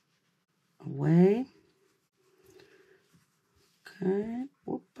away. Okay,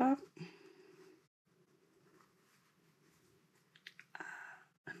 whoop up.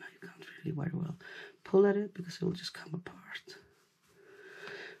 And now you can't really very well pull at it because it will just come apart.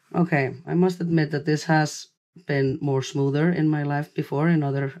 Okay, I must admit that this has been more smoother in my life before in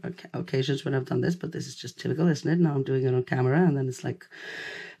other occasions when I've done this, but this is just typical, isn't it? Now I'm doing it on camera and then it's like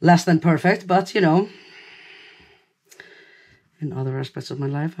less than perfect, but you know, in other aspects of my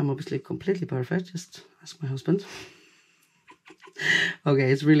life, I'm obviously completely perfect. Just ask my husband.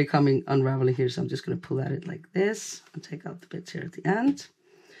 Okay, it's really coming unraveling here, so I'm just going to pull at it like this and take out the bits here at the end.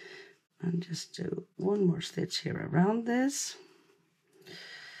 And just do one more stitch here around this.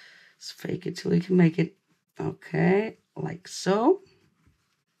 Let's fake it till we can make it. Okay, like so.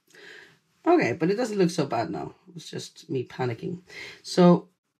 Okay, but it doesn't look so bad now. It's just me panicking. So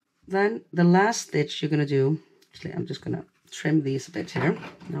then the last stitch you're going to do, actually I'm just going to trim these a bit here.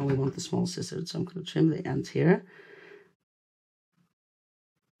 Now we want the small scissors, so I'm going to trim the end here.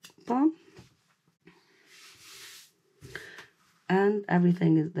 Boom. And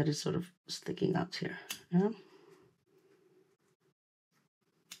everything that is sort of sticking out here. Yeah.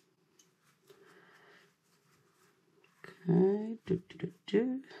 Okay.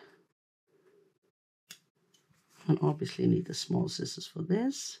 And obviously need the small scissors for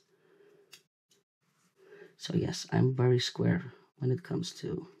this. So yes, I'm very square when it comes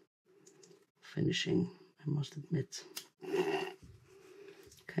to finishing, I must admit.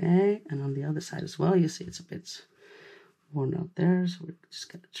 Okay, and on the other side as well, you see it's a bit worn out there, so we're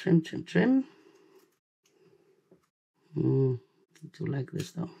just gonna trim. Do like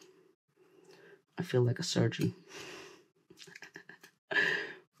this though. I feel like a surgeon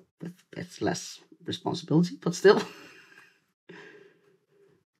with a bit less responsibility, but still.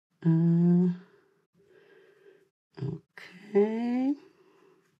 Okay.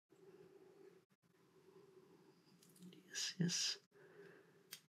 Yes.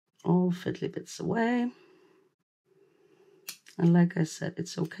 All fiddly bits away. And like I said,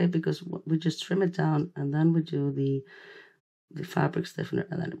 it's okay because we just trim it down and then we do the fabric stiffener,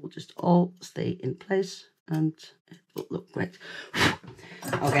 and then it will just all stay in place and it will look great.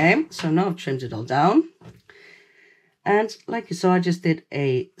 Okay, so now I've trimmed it all down. And like you saw, I just did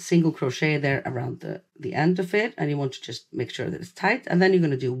a single crochet there around the end of it, and you want to just make sure that it's tight. And then you're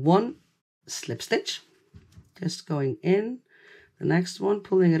going to do one slip stitch, just going in the next one,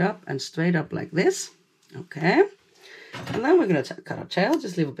 pulling it up and straight up like this. Okay, and then we're going to cut our tail,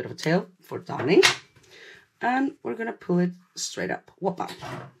 just leave a bit of a tail for darning, and we're going to pull it straight up. Whoppa.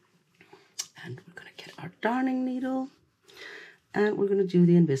 And we're going to get our darning needle, and we're going to do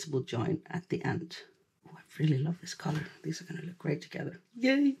the invisible join at the end. Really love this color. These are going to look great together.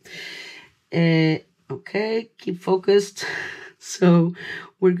 Yay! Okay, keep focused. So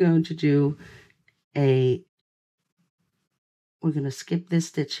we're going to do we're going to skip this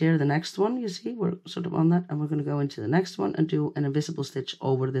stitch here, the next one, you see, we're sort of on that, and we're going to go into the next one and do an invisible stitch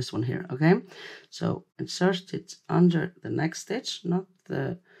over this one here, okay? So insert it under the next stitch, not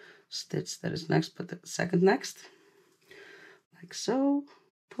the stitch that is next, but the second next, like so.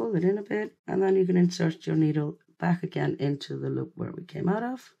 Pull it in a bit, and then you can insert your needle back again into the loop where we came out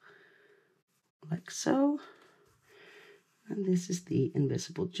of, like so. And this is the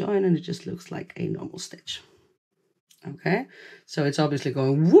invisible join, and it just looks like a normal stitch. Okay, so it's obviously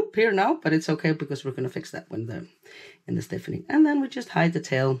going whoop here now, but it's okay because we're going to fix that when in the stiffening. And then we just hide the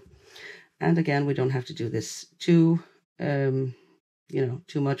tail, and again we don't have to do this too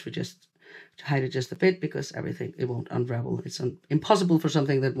much. We just to hide it just a bit because it won't unravel. It's impossible for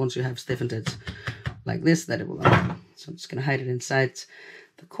something that once you have stiffened it like this that it will unravel. So I'm just going to hide it inside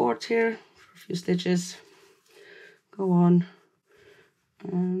the cord here for a few stitches. Go on,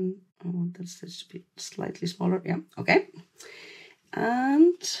 and I want that stitch to be slightly smaller. Yeah, okay.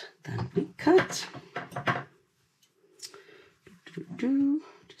 And then we cut.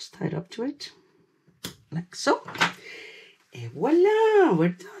 Just tie it up to it like so. Et voila, we're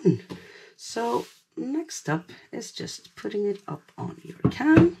done. So next up is just putting it up on your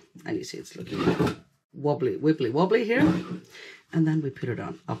can, and you see it's looking wibbly here, and then we put it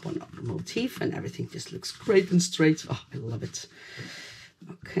up on our motif, and everything just looks great and straight. Oh, I love it.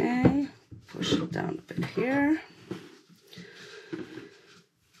 Okay, push it down a bit here,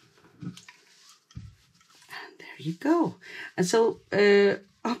 and there you go. And so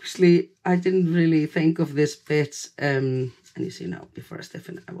obviously I didn't really think of this bit, and you see now, before I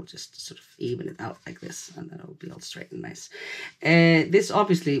stiffen it, I will just sort of even it out like this, and then it will be all straight and nice. This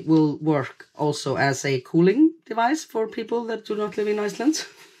obviously will work also as a cooling device for people that do not live in Iceland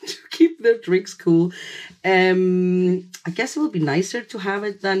to keep their drinks cool. I guess it will be nicer to have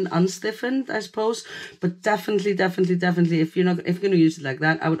it than unstiffened, I suppose. But definitely, if you're going to use it like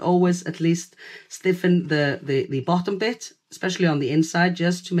that, I would always at least stiffen the bottom bit, especially on the inside,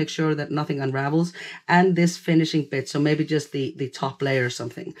 just to make sure that nothing unravels, and this finishing bit, so maybe just the top layer or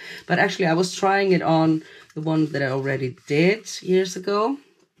something. But actually I was trying it on the one that I already did years ago,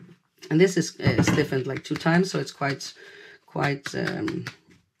 and this is stiffened like 2 times, so it's quite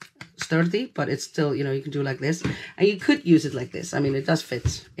sturdy, but it's still, you can do like this, and you could use it like this. I mean, it does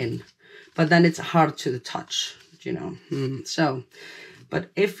fit in, but then it's hard to the touch, so. But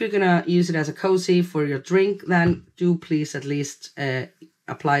if you're going to use it as a cozy for your drink, then do please at least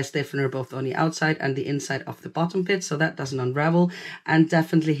apply stiffener both on the outside and the inside of the bottom bit, so that doesn't unravel. And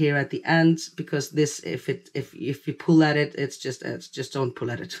definitely here at the end, because this, if you pull at it, it's just don't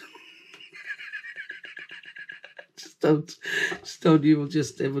pull at it. just don't.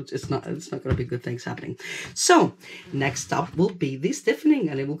 It's not going to be good things happening. So next up will be the stiffening,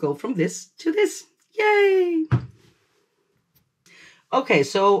 and it will go from this to this. Yay! Okay,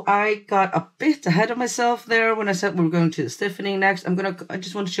 so I got a bit ahead of myself there when I said we were going to the stiffening next. I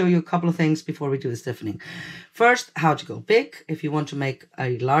just want to show you a couple of things before we do the stiffening. First, how to go big if you want to make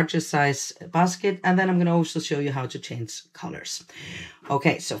a larger size basket, and then I'm going to also show you how to change colors.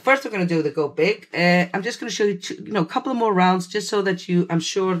 Okay, so first we're going to do the go big. I'm just going to show you a couple of more rounds just so that I'm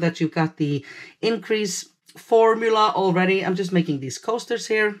sure that you've got the increase formula already. I'm just making these coasters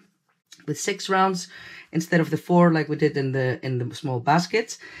here with 6 rounds. Instead of the 4 like we did in the small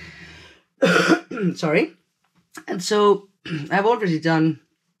baskets. Sorry. And so I've already done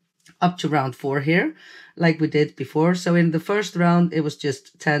up to round 4 here, like we did before. So in the first round, it was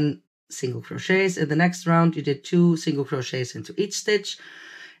just 10 single crochets. In the next round, you did 2 single crochets into each stitch.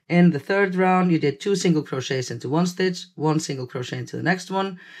 In the third round, you did 2 single crochets into one stitch, 1 single crochet into the next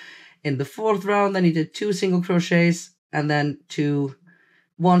one. In the fourth round, then you did 2 single crochets and then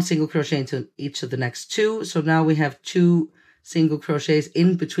 1 single crochet into each of the next 2. So now we have 2 single crochets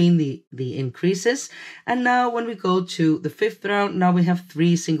in between the increases. And now when we go to the fifth round, now we have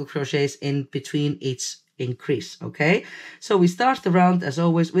 3 single crochets in between each increase. Okay, so we start the round as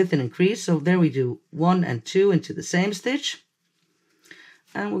always with an increase. So there we do 1 and 2 into the same stitch.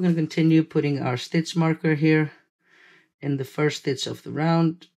 And we're going to continue putting our stitch marker here in the first stitch of the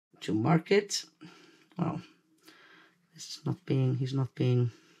round to mark it. Oh, he's not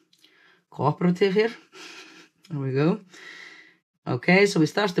being cooperative here. There we go. Okay, so we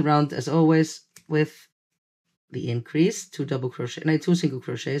start the round as always with the increase, 2 single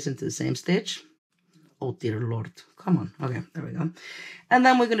crochets into the same stitch. Oh dear Lord, come on. Okay, there we go. And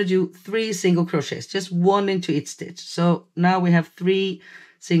then we're going to do 3 single crochets, just 1 into each stitch. So now we have 3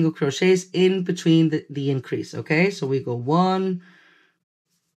 single crochets in between the increase. Okay, so we go 1,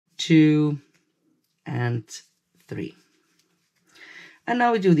 2, and 3. And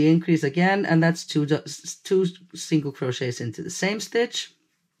now we do the increase again, and that's 2 single crochets into the same stitch.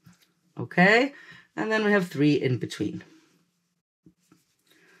 Okay, and then we have 3 in between.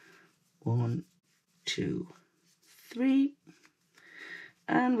 1, 2, 3.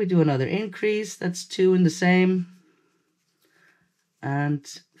 And we do another increase, that's 2 in the same, and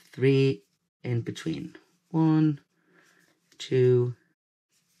 3 in between. 1, 2,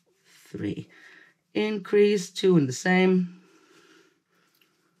 3. Increase, 2 in the same,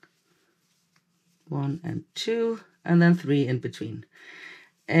 1 and 2, and then 3 in between.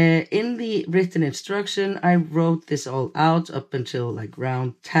 In the written instruction, I wrote this all out up until like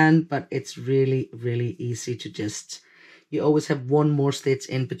round 10, but it's really, really easy to just, you always have 1 more stitch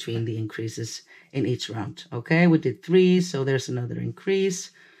in between the increases in each round. Okay, we did 3, so there's another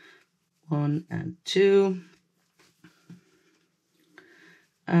increase, 1 and 2,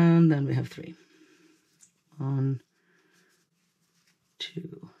 and then we have 3. 1,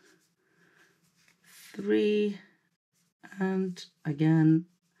 2, 3, and again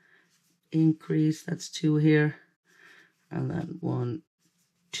increase, that's 2 here, and then 1,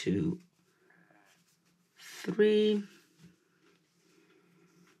 2, 3.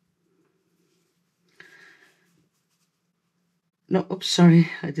 No, oops, sorry,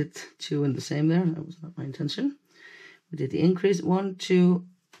 I did 2 in the same there. That was not my intention. We did the increase, 1, 2,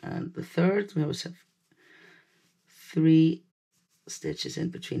 and the third. We always have 3 stitches in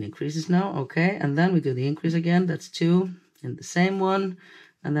between increases now. Okay, and then we do the increase again. That's 2 in the same one,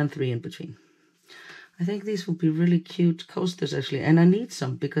 and then 3 in between. I think these will be really cute coasters actually, and I need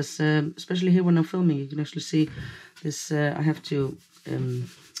some because especially here when I'm filming, you can actually see this. I have to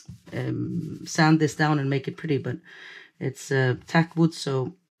sand this down and make it pretty, but it's tack wood,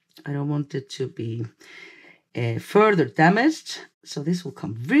 so I don't want it to be further damaged. So this will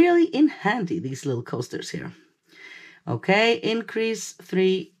come really in handy, these little coasters here. Okay, increase,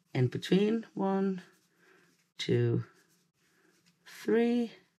 3 in between, 1, 2,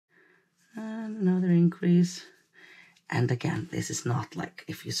 3, and another increase. And again, this is not like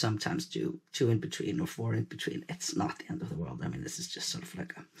if you sometimes do 2 in between or 4 in between, it's not the end of the world. I mean, this is just sort of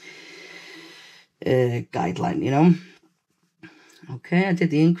like a guideline, you know. Okay, I did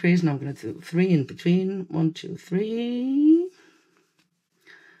the increase. Now I'm going to do 3 in between. 1, 2, 3.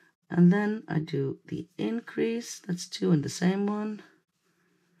 And then I do the increase. That's 2 in the same one.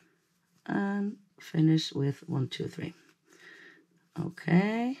 And finish with 1, 2, 3.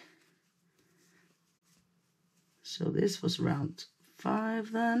 Okay. So this was round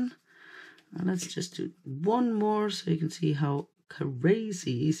 5 then. And let's just do 1 more so you can see how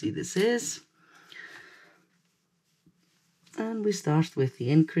crazy easy this is. And we start with the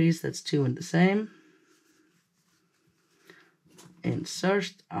increase, that's 2 in the same.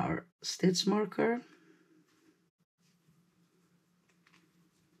 Insert our stitch marker.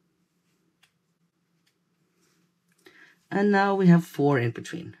 And now we have 4 in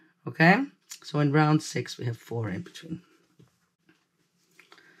between, okay? So in round 6, we have 4 in between.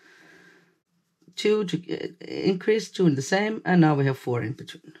 2 to increase, 2 in the same, and now we have 4 in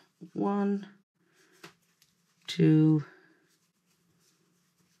between. 1, 2,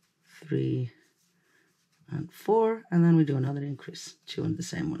 3, and 4, and then we do another increase, 2 in the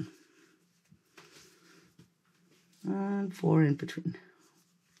same one. And 4 in between.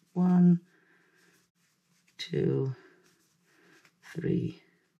 1, 2, 3,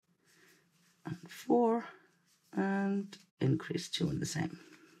 and 4, and increase 2 in the same.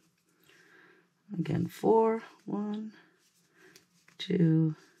 again 4, 1,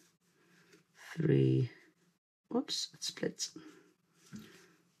 2, 3, whoops, it splits,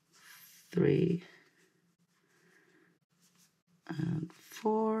 3 and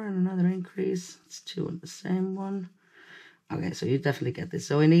 4, and another increase. It's 2 on the same one. Okay, so you definitely get this.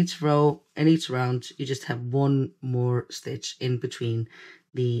 So in each row, in each round, you just have one more stitch in between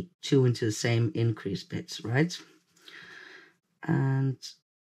the 2 into the same increase bits, right? And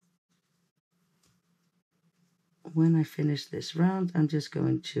when I finish this round, I'm just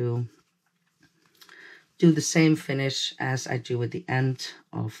going to do the same finish as I do at the end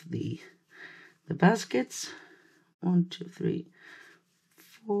of the baskets. 1, 2, 3,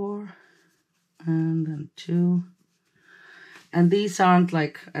 4, and then 2. And these aren't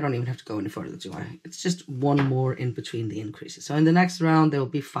like, I don't even have to go any further, do I? It's just one more in between the increases. So in the next round, there will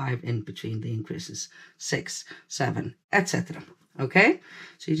be 5 in between the increases, 6, 7, etc. Okay,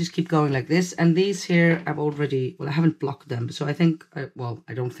 so you just keep going like this. And these here, I've already, well, I haven't blocked them. So I think, well,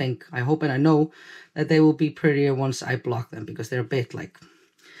 I don't think, I hope and I know that they will be prettier once I block them, because they're a bit like,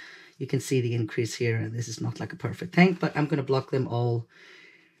 you can see the increase here. And this is not like a perfect thing, but I'm going to block them all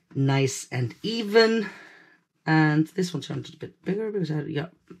nice and even. And this one turned a bit bigger because I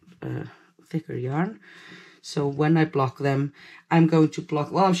had thicker yarn. So when I block them, I'm going to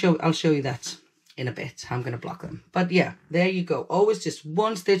block, well, I'll show you that in a bit, how I'm going to block them. But yeah, there you go. Always just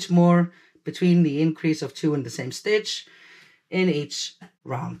one stitch more between the increase of 2 in the same stitch in each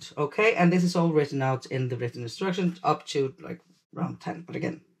round. Okay, and this is all written out in the written instructions up to like round 10. But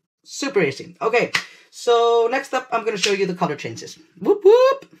again, super easy. Okay, so next up, I'm going to show you the color changes. Whoop,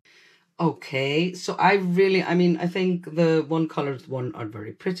 whoop. Okay, so I think the one colored one are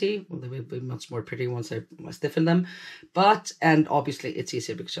very pretty. Well, they will be much more pretty once I stiffen them. But, and obviously it's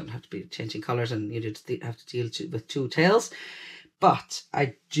easier because you don't have to be changing colors and you just have to deal with 2 tails. But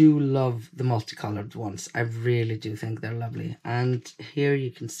I do love the multicolored ones. I really do think they're lovely. And here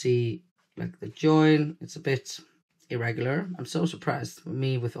you can see like the join, it's a bit irregular. I'm so surprised with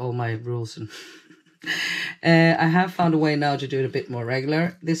me with all my rules and I have found a way now to do it a bit more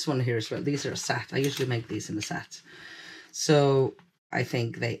regular. This one here as well, these are a set. I usually make these in a set. So I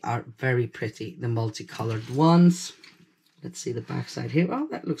think they are very pretty, the multicolored ones. Let's see the back side here. Oh,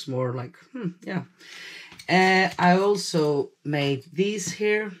 that looks more like, yeah. I also made these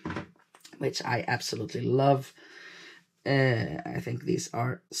here, which I absolutely love. I think these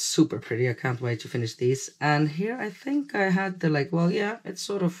are super pretty. I can't wait to finish these. And here I think I had the like, well, yeah, it's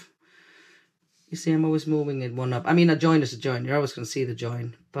sort of, you see, I'm always moving it one up. I mean, a join is a join. You're always going to see the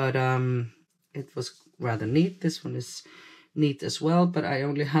join. But it was rather neat. This one is neat as well. But I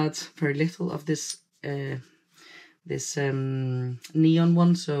only had very little of this neon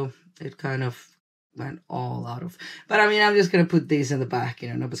one. So it kind of went all out of. But I mean, I'm just going to put these in the back. You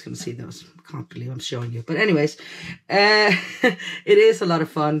know, nobody's going to see those. I can't believe I'm showing you. But anyways, it is a lot of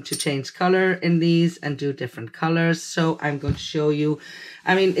fun to change color in these and do different colors. So I'm going to show you.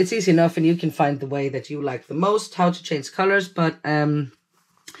 I mean, it's easy enough and you can find the way that you like the most, how to change colors. But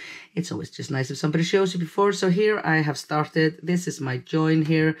it's always just nice if somebody shows you before. So here I have started. This is my join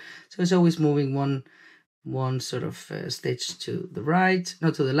here. So it's always moving one sort of stitch to the right, no,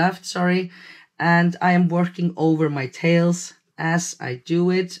 to the left, sorry. And I am working over my tails as I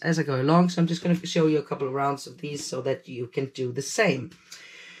do it, as I go along. So I'm just going to show you a couple of rounds of these so that you can do the same.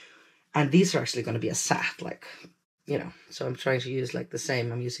 And these are actually going to be a set, like, you know, so I'm trying to use like the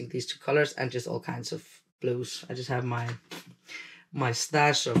same. I'm using these 2 colors and just all kinds of blues. I just have my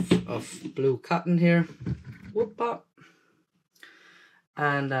stash of blue cotton here. Whoop-up.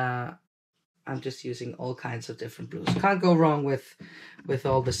 And I'm just using all kinds of different blues. Can't go wrong with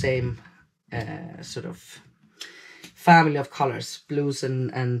all the same sort of family of colors, blues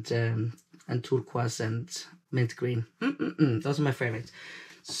and turquoise and mint green. Those are my favorites.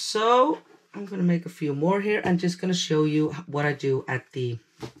 So I'm going to make a few more here and just going to show you what I do at the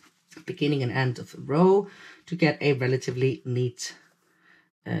beginning and end of the row to get a relatively neat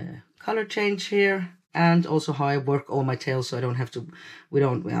color change here, and also how I work all my tails so I don't have to,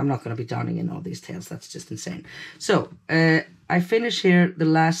 I'm not going to be darning in all these tails. That's just insane. So I finish here the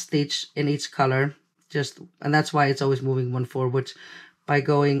last stitch in each color, and that's why it's always moving one forward, by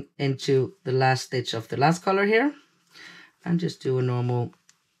going into the last stitch of the last color here and just do a normal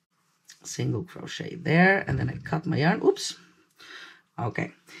single crochet there, and then I cut my yarn. Oops.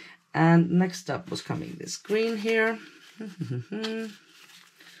 Okay, and next up was coming this green here.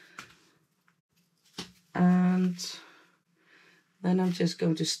 And then I'm just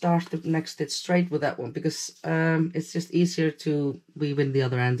going to start the next stitch straight with that one, because it's just easier to weave in the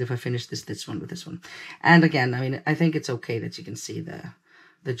other end if I finish this stitch one with this one. And again, I mean, I think it's okay that you can see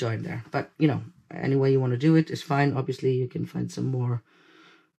the join there, but you know, any way you want to do it is fine. Obviously, you can find some more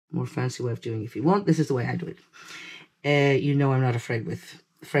fancy way of doing it if you want. This is the way I do it. You know, I'm not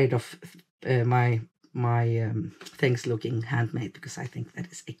afraid of my things looking handmade, because I think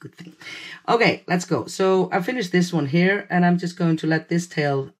that is a good thing. Okay, let's go. So I finished this one here, and I'm just going to let this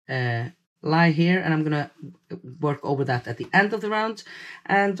tail lie here, and I'm gonna work over that at the end of the round.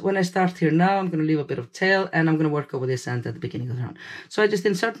 And when I start here now, I'm gonna leave a bit of tail, and I'm gonna work over this end at the beginning of the round. So I just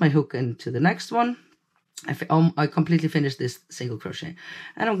insert my hook into the next one. I completely finished this single crochet,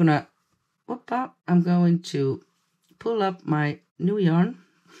 and I'm going to pull up my new yarn.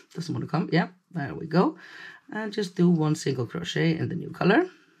 Doesn't want to come. Yeah, there we go. And just do one single crochet in the new color,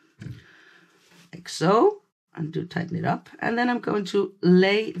 like so. And tighten it up, and then I'm going to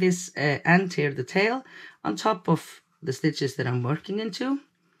lay this end here, the tail, on top of the stitches that I'm working into,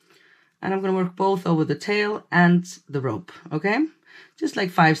 and I'm going to work both over the tail and the rope. Okay, just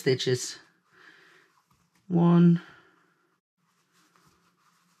like 5 stitches. 1,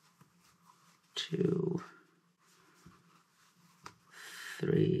 2,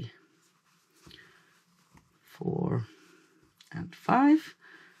 3, 4, and 5.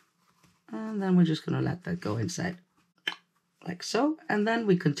 And then we're just going to let that go inside, like so. And then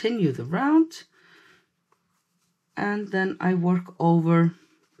we continue the round. And then I work over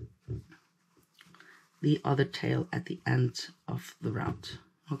the other tail at the end of the round.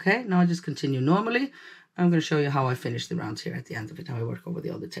 Okay, now I just continue normally. I'm going to show you how I finish the round here at the end of it, how I work over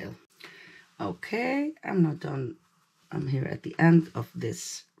the other tail. Okay, I'm not done. I'm here at the end of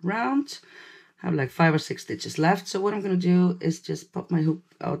this round. I have like 5 or 6 stitches left. So what I'm going to do is just pop my hook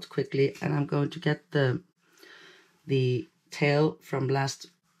out quickly, and I'm going to get the tail from last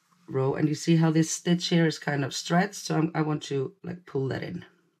row. And you see how this stitch here is kind of stretched. So I want to like pull that in,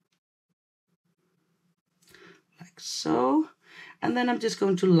 like so. And then I'm just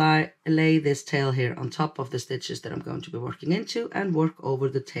going to lay this tail here on top of the stitches that I'm going to be working into, and work over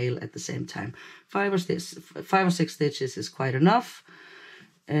the tail at the same time. 5 or 6 stitches is quite enough.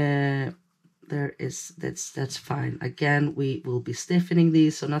 That's fine. Again, we will be stiffening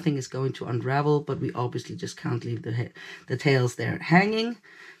these, so nothing is going to unravel, but we obviously just can't leave the tails there hanging.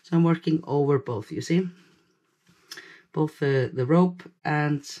 So I'm working over both, you see, both the rope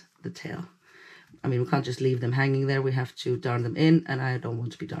and the tail. I mean, we can't just leave them hanging there. We have to darn them in, and I don't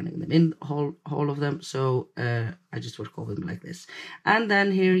want to be darning them in, whole of them. So I just work over them like this. And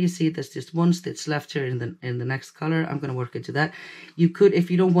then here you see there's just 1 stitch left here in the next color. I'm going to work into that. You could, if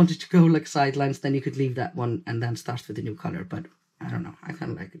you don't want it to go like sidelines, then you could leave that one and then start with the new color. But I don't know. I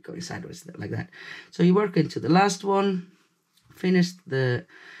kind of like it going sideways like that. So you work into the last one, finish the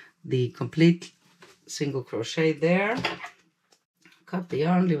complete single crochet there, cut the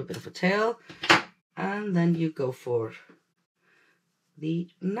yarn, leave a bit of a tail. And then you go for the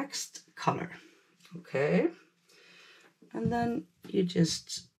next color, okay? And then you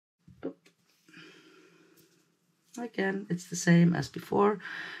just, again, it's the same as before.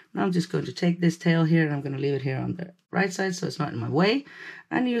 Now I'm just going to take this tail here, and I'm going to leave it here on the right side so it's not in my way.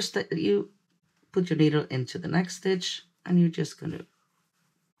 And you put your needle into the next stitch, and you're just going to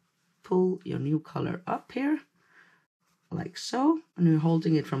pull your new color up here, like so. And you're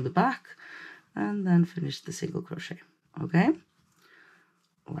holding it from the back. And then finish the single crochet, okay,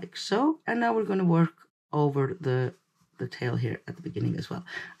 like so. And now we're going to work over the tail here at the beginning as well.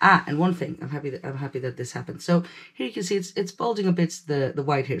 And one thing, I'm happy that this happened. So here you can see it's bulging a bit, the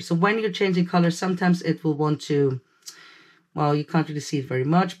white here. So when you're changing colors, sometimes it will want to, well, you can't really see it very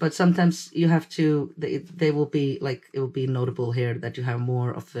much, but sometimes you have to, they will be like, it will be notable here that you have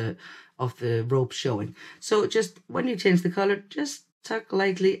more of the rope showing. So just when you change the color, just tug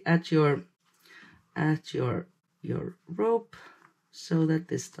lightly at your rope so that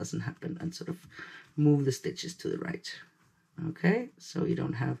this doesn't happen, and sort of move the stitches to the right. Okay, so you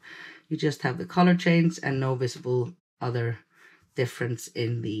just have the color change and no visible other difference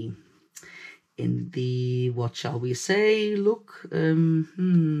in the what shall we say, look,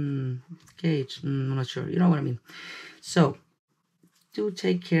 gauge, I'm not sure, you know what I mean. So do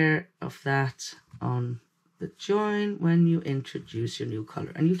take care of that on the join when you introduce your new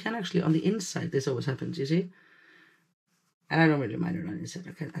color. And you can actually, on the inside, this always happens, you see? And I don't really mind it on the inside.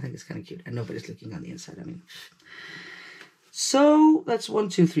 Okay, I think it's kind of cute. And nobody's looking on the inside, I mean. So that's 1,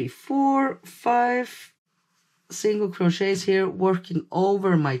 2, 3, 4, 5 single crochets here, working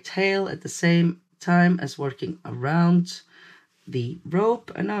over my tail at the same time as working around the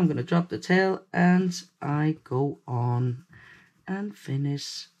rope. And now I'm going to drop the tail, and I go on and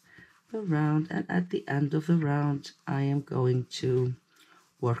finish the round. And at the end of the round, I am going to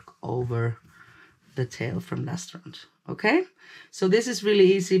work over the tail from last round. Okay, so this is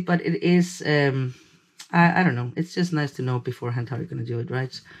really easy, but it is, I don't know, it's just nice to know beforehand how you're going to do it,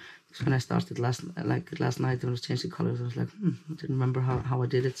 right? Because when I started last night, when I was changing colors, I was like, I didn't remember how I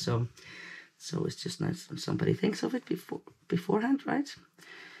did it, so it's just nice when somebody thinks of it beforehand, right?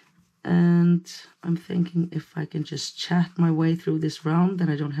 And I'm thinking if I can just chat my way through this round, then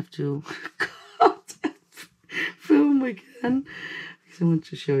I don't have to cut and film again. Because I want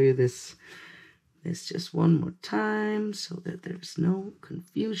to show you this just one more time so that there's no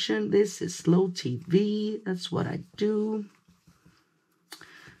confusion. This is slow TV. That's what I do.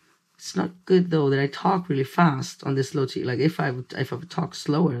 It's not good though that I talk really fast on this slow TV. Like if I would talk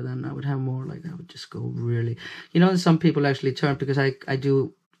slower, then I would have more, like I would just go really, you know, some people actually turn, because I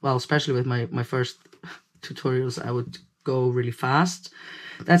do, well, especially with my first tutorials, I would go really fast.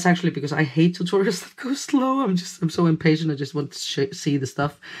 That's actually because I hate tutorials that go slow. I'm so impatient. I just want to see the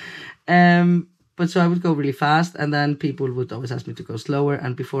stuff. But so I would go really fast, and then people would always ask me to go slower.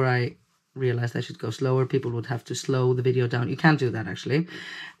 And before I realized I should go slower, people would have to slow the video down. You can't do that actually.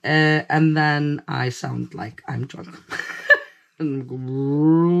 And then I sound like I'm drunk. And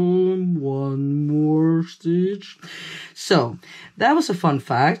one more stitch. So that was a fun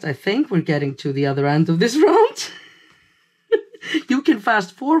fact. I think we're getting to the other end of this round. You can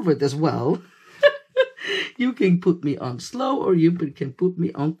fast forward as well. You can put me on slow, or you can put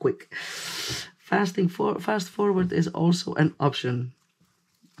me on quick. Fast forward is also an option.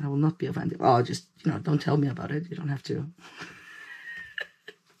 I will not be offended. Oh, just, you know, don't tell me about it. You don't have to.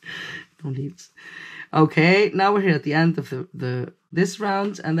 Don't need. Okay, now we're here at the end of this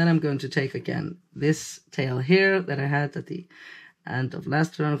round, and then I'm going to take again this tail here that I had at the end of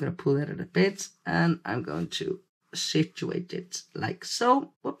last round. I'm going to pull it a bit, and I'm going to situate it like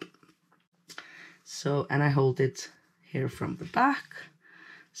so. Whoop. So, and I hold it here from the back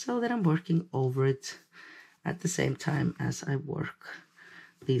so that I'm working over it at the same time as I work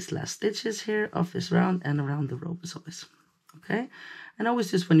these last stitches here of this round and around the rope as always. Okay, and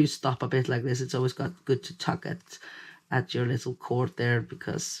always just when you stop a bit like this, it's always good to tug at your little cord there,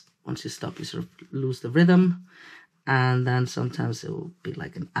 because once you stop, you sort of lose the rhythm, and then sometimes it will be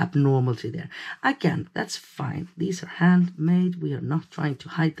like an abnormality there. Again, that's fine. These are handmade. We are not trying to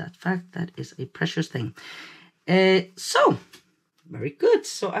hide that fact. That is a precious thing. So very good.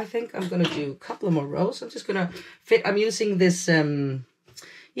 So I think I'm gonna do a couple of more rows. I'm just gonna fit. I'm using this.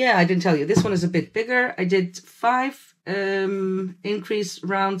 Yeah, I didn't tell you. This one is a bit bigger. I did 5 increase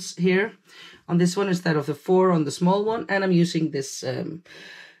rounds here on this one instead of the 4 on the small one, and I'm using this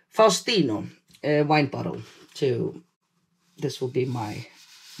Faustino wine bottle to. This will be my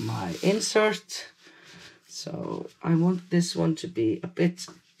insert. So I want this one to be a bit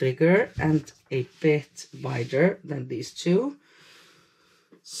bigger and a bit wider than these two.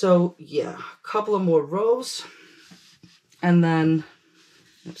 So yeah, a couple of more rows, and then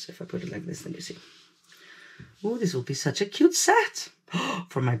oops, if I put it like this, then you see. Oh, this will be such a cute set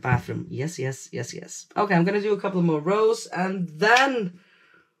for my bathroom. Yes, yes, yes, yes. Okay, I'm gonna do a couple more rows, and then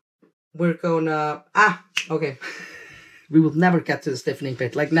we're gonna okay. We will never get to the stiffening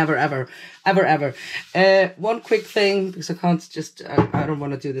bit, like never, ever, ever, ever. One quick thing, because I can't just, I don't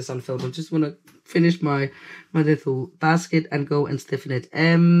want to do this on film. I just want to finish my little basket and go and stiffen it.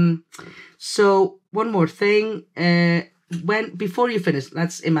 So one more thing, before you finish,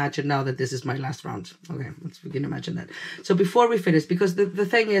 let's imagine now that this is my last round. Okay, we can imagine that. So before we finish, because the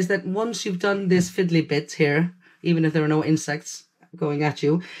thing is that once you've done this fiddly bit here, even if there are no insects going at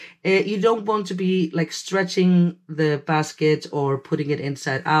you, you don't want to be like stretching the basket or putting it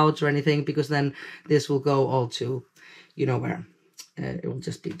inside out or anything, because then this will go all to, you know where, it will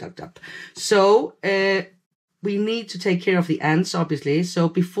just be dug up. So we need to take care of the ends, obviously. So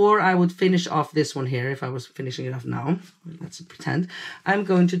before I would finish off this one here, if I was finishing it off now, let's pretend, I'm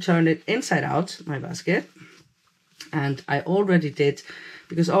going to turn it inside out, my basket. And I already did,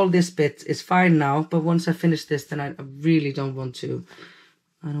 because all this bit is fine now, but once I finish this, then I really don't want to,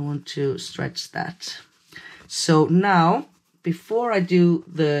 stretch that. So now, before I do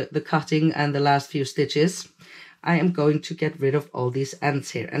the cutting and the last few stitches, I am going to get rid of all these ends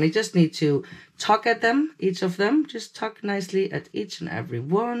here. And I just need to tug at them, each of them, just tug nicely at each and every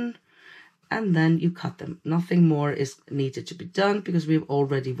one. And then you cut them. Nothing more is needed to be done, because we've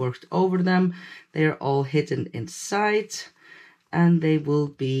already worked over them. They're all hidden inside, and they will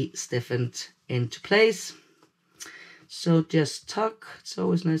be stiffened into place. So just tuck. It's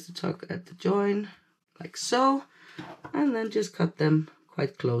always nice to tuck at the join, like so, and then just cut them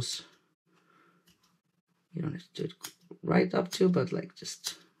quite close. You don't have to do it right up to, but like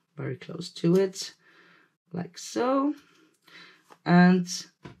just very close to it, like so. And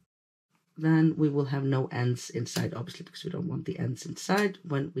then we will have no ends inside, obviously, because we don't want the ends inside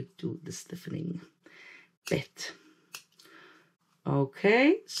when we do the stiffening bit.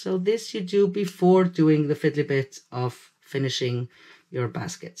 Okay, so this you do before doing the fiddly bit of finishing your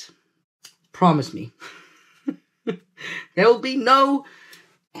basket. Promise me. There will be no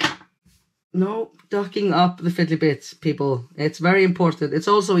ducking up the fiddly bits, people. It's very important. It's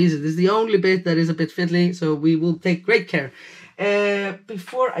also easy. This is the only bit that is a bit fiddly, so we will take great care.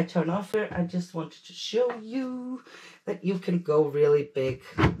 Before I turn off here, I just wanted to show you that you can go really big.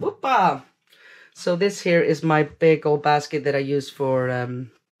 Whoopa! So this here is my big old basket that I use for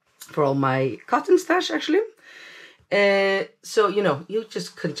all my cotton stash, actually. So, you know, you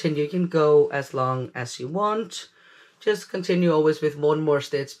just continue. You can go as long as you want. Just continue always with one more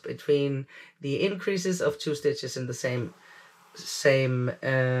stitch between the increases of 2 stitches in the same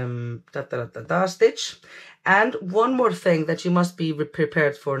stitch. And one more thing that you must be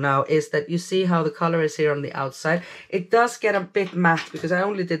prepared for now is that you see how the color is here on the outside. It does get a bit matte because I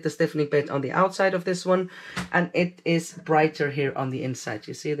only did the stiffening bit on the outside of this one, and it is brighter here on the inside.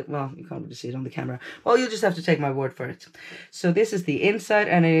 You see that? Well, you can't really see it on the camera. Well, you just have to take my word for it. So this is the inside,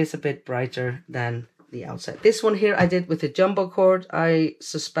 and it is a bit brighter than the outside. This one here I did with a jumbo cord. I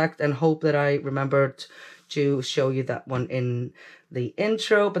suspect and hope that I remembered to show you that one in the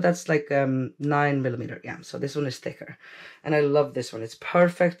intro, but that's like 9mm. Yeah, so this one is thicker, and I love this one. It's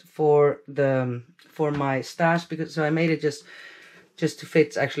perfect for my stash, because so I made it just to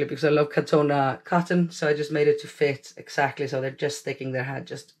fit, actually, because I love Katona cotton, so I just made it to fit exactly, so they're just sticking their head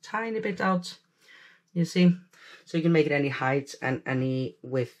just a tiny bit out, you see. So you can make it any height and any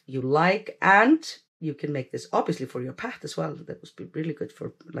width you like, and you can make this obviously for your pat as well. That would be really good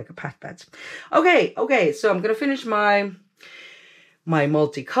for like a pat pad. Okay, so I'm gonna finish my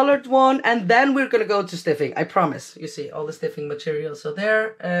multicolored one, and then we're gonna go to stiffing. I promise. You see all the stiffing material. So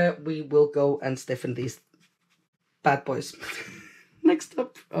there, we will go and stiffen these bad boys. Next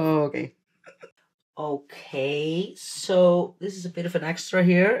up. Okay. Okay, so this is a bit of an extra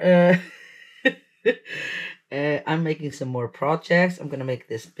here. I'm making some more projects. I'm gonna make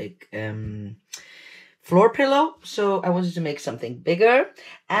this big floor pillow, so I wanted to make something bigger,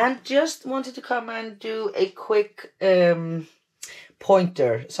 and just wanted to come and do a quick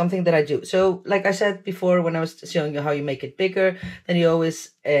pointer, something that I do. So like I said before, when I was showing you how you make it bigger, then you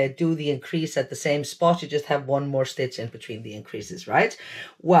always do the increase at the same spot. You just have one more stitch in between the increases, right?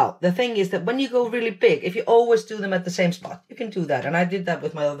 Well, the thing is that when you go really big, if you always do them at the same spot, you can do that. And I did that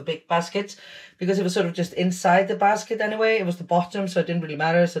with my other big baskets, because it was sort of just inside the basket anyway. It was the bottom, so it didn't really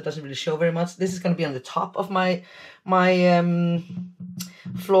matter, so it doesn't really show very much. This is going to be on the top of my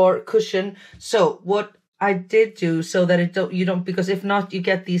floor cushion. So what I did do, so that you don't, because if not, you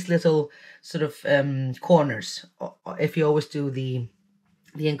get these little sort of corners if you always do the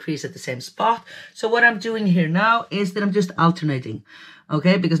increase at the same spot. So what I'm doing here now is that I'm just alternating,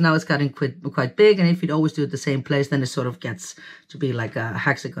 okay, because now it's getting quite big, and if you'd always do it the same place, then it sort of gets to be like a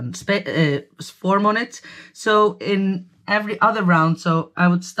hexagon form on it. So in every other round, so I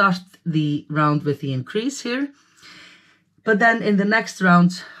would start the round with the increase here, but then in the next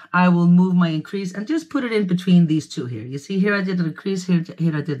round I will move my increase and just put it in between these two here. You see, here I did an increase, here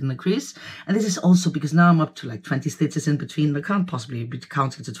I did an increase. And this is also because now I'm up to like 20 stitches in between. I can't possibly be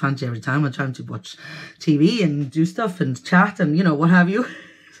counting to 20 every time. I'm trying to watch TV and do stuff and chat and, you know, what have you.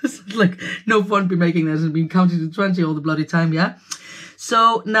 It's like no fun be making this and being counting to 20 all the bloody time, yeah?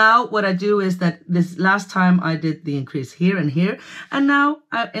 So now what I do is that this last time I did the increase here and here. And now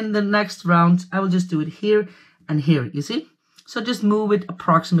in the next round, I will just do it here and here, you see? So just move it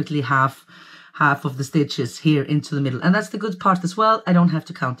approximately half of the stitches here into the middle. And that's the good part as well. I don't have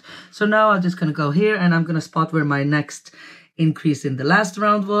to count. So now I'm just going to go here, and I'm going to spot where my next increase in the last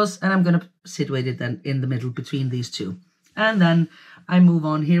round was. And I'm going to situate it then in the middle between these two. And then I move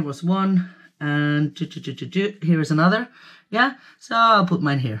on. Here was one, and here is another. Yeah, so I'll put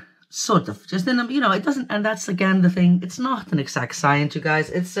mine here. Sort of, just in, you know, it doesn't, and that's again the thing. It's not an exact science, you guys.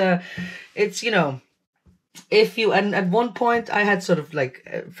 It's you know, if you, and at one point I had sort of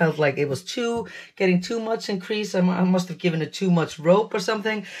like felt like it was getting too much increase. I must have given it too much rope or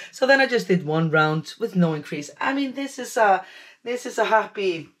something. So then I just did one round with no increase. I mean, this is a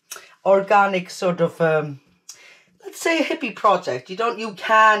happy, organic sort of let's say a hippie project. You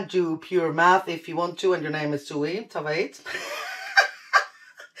can do pure math if you want to, and your name is Sui Tavait.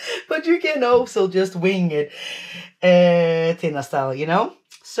 But you can also just wing it, Tinna style, you know.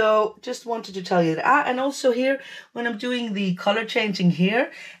 So just wanted to tell you that. And also here, when I'm doing the color changing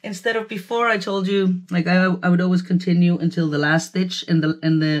here, instead of before I told you, like I would always continue until the last stitch in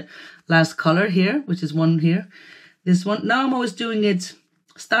the last color here, which is one here, this one. Now I'm always doing it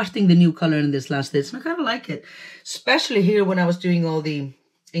starting the new color in this last stitch, and I kind of like it, especially here when I was doing all the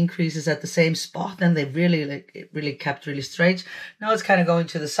increases at the same spot, and they really it really kept really straight. Now it's kind of going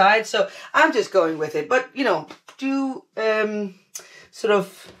to the side, so I'm just going with it. But you know, do sort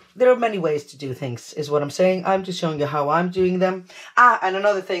of, there are many ways to do things is what I'm saying. I'm just showing you how I'm doing them. And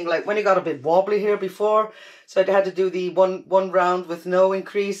another thing, like when it got a bit wobbly here before, so I had to do the one round with no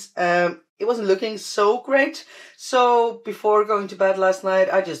increase. It wasn't looking so great. So before going to bed last night,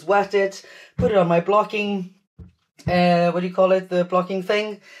 I just wet it, put it on my blocking, what do you call it? The blocking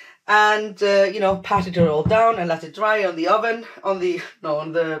thing. And, you know, patted it all down and let it dry on the oven, on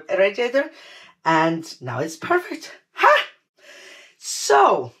the radiator. And now it's perfect. Ha!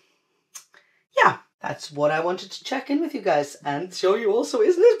 So, yeah, that's what I wanted to check in with you guys and show you also.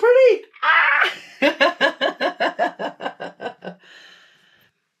 Isn't this pretty? Ah!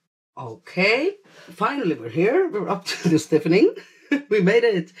 Okay, finally we're here. We're up to the stiffening. We made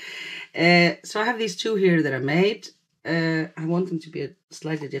it. So I have these two here that I made. I want them to be a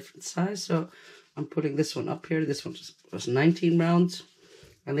slightly different size, so I'm putting this one up here. This one was 19 rounds,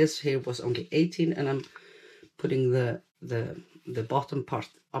 and this here was only 18, and I'm putting the bottom part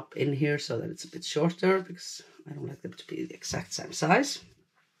up in here so that it's a bit shorter, because I don't like them to be the exact same size.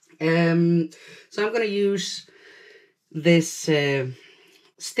 So I'm going to use this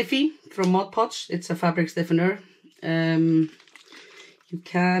Stiffy from Mod Podge. It's a fabric stiffener. You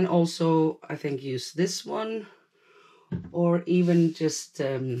can also, I think, use this one, or even just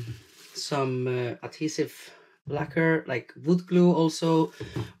some adhesive lacquer, like wood glue, also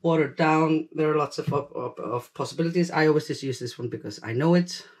watered down. There are lots of possibilities. I always just use this one because I know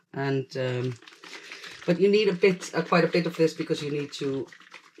it, and but you need quite a bit of this, because you need to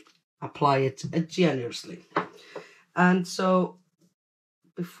apply it generously. And so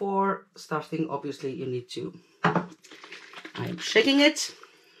before starting, obviously you need to, I am shaking it,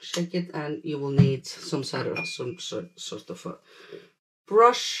 and you will need some sort of a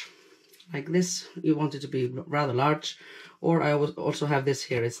brush like this. You want it to be rather large, or I also have this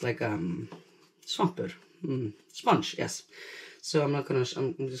here. It's like svampur, sponge. Yes. So I'm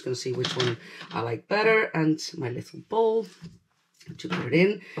just gonna see which one I like better, and my little bowl to put it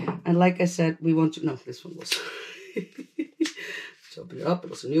in. And like I said, we want to, no, this one was to open it up. It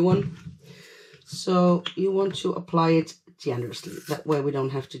was a new one. So you want to apply it generously. That way we don't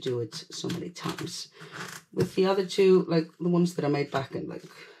have to do it so many times. With the other two, like the ones that I made back in like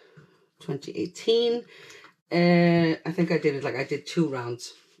 2018, I think I did 2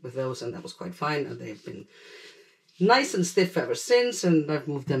 rounds with those, and that was quite fine. And they've been nice and stiff ever since, and I've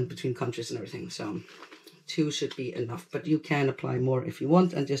moved them between countries and everything. So 2 should be enough, but you can apply more if you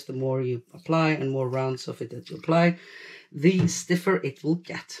want, and just the more you apply and more rounds of it that you apply, the stiffer it will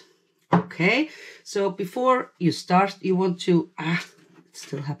get. Okay, so before you start, you want to, it's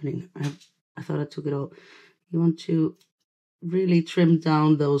still happening. I thought I took it all. You want to really trim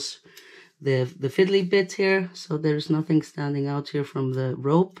down those, the fiddly bit here, so there's nothing standing out here from the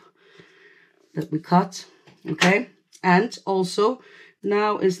rope that we cut. Okay, and also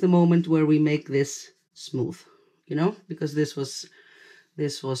now is the moment where we make this smooth, you know, because this was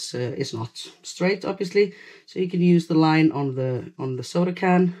is not straight, obviously, so you can use the line on the soda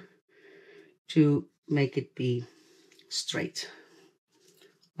can to make it be straight,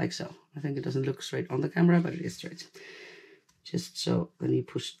 like so. I think it doesn't look straight on the camera, but it is straight. Just so, then you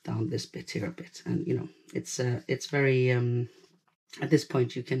push down this bit here a bit, and you know, it's very at this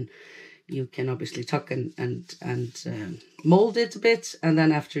point you can obviously tuck and mold it a bit, and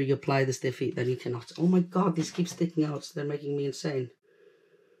then after you apply the stiffy, then you cannot. Oh my god, these keep sticking out. They're making me insane.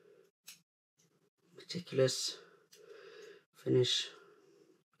 Meticulous finish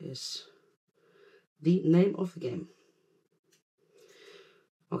is the name of the game.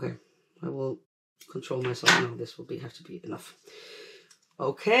 Okay, I will control myself now. This will have to be enough.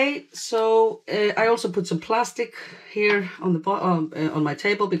 Okay, so I also put some plastic here on the bottom on my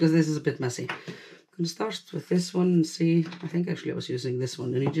table, because this is a bit messy. I'm going to start with this one and see. I think actually I was using this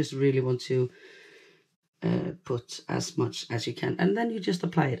one, and you just really want to put as much as you can, and then you just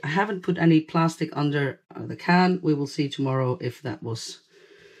apply it. I haven't put any plastic under the can. We will see tomorrow if that was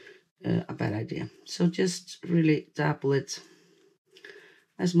a bad idea. So just really dabble it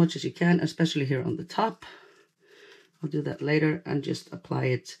as much as you can, especially here on the top. I'll do that later, and just apply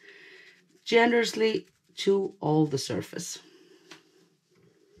it generously to all the surface.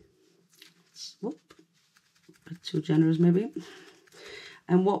 Whoop, a bit too generous maybe.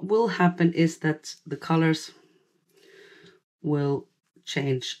 And what will happen is that the colors will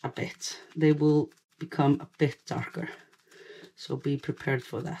change a bit. They will become a bit darker. So be prepared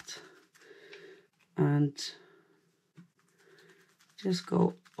for that. And just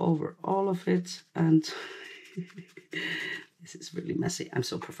go over all of it, and this is really messy. I'm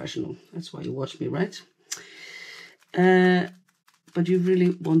so professional. That's why you watch me, right? But you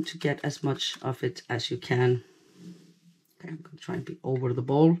really want to get as much of it as you can. Okay, I'm going to try and be over the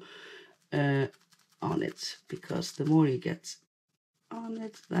bowl on it, because the more you get on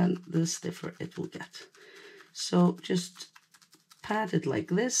it, then the stiffer it will get. So just pat it like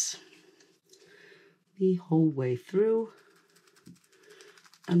this the whole way through,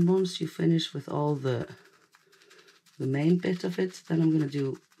 and once you finish with all the main bit of it, then I'm going to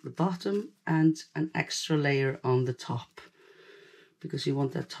do the bottom and an extra layer on the top, because you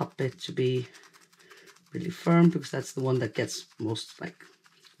want that top bit to be really firm, because that's the one that gets most like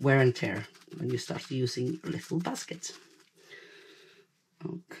wear and tear when you start using your little basket.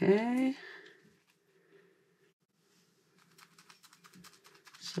 Okay,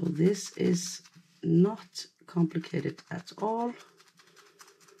 so this is not complicated at all,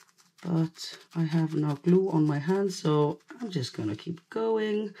 but I have now glue on my hand, so I'm just gonna keep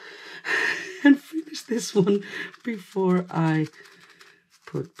going and finish this one before I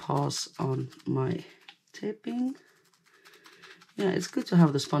put pause on my taping. Yeah, it's good to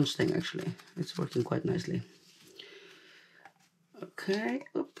have the sponge thing, actually. It's working quite nicely. Okay,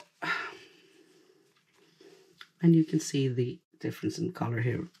 up. And you can see the difference in color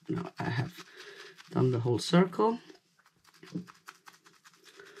here. Now I have done the whole circle.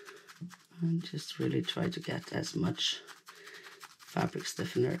 And just really try to get as much fabric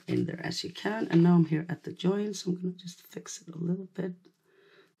stiffener in there as you can. And now I'm here at the joint, so I'm going to just fix it a little bit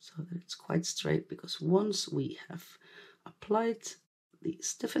so that it's quite straight, because once we have applied the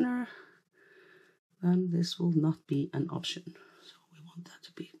stiffener, then this will not be an option. So we want that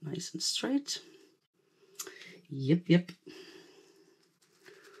to be nice and straight. Yep.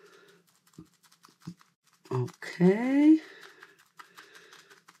 Okay.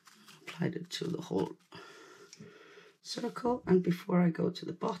 Applied it to the whole circle, and before I go to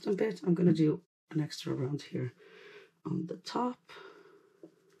the bottom bit, I'm going to do an extra round here on the top.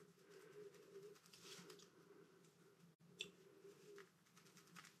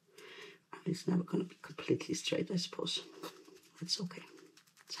 And it's never going to be completely straight, I suppose. It's okay.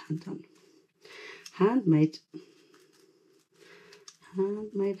 It's hand done. Handmade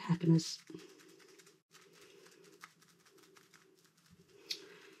happiness.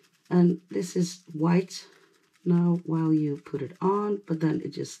 And this is white now while you put it on, but then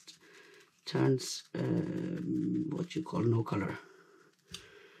it just turns what you call no color,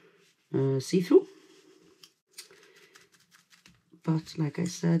 see-through. But like I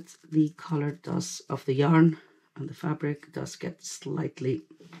said, the color of the yarn and the fabric does get slightly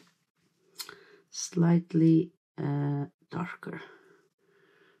darker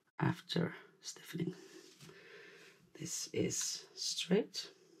after stiffening. This is straight.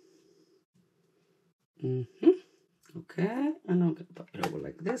 Okay, and I'm going to pop it over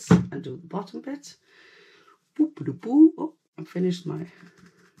like this and do the bottom bit. Oh, I finished my... I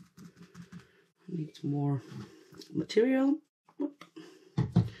need more material.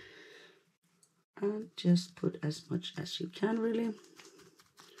 And just put as much as you can, really.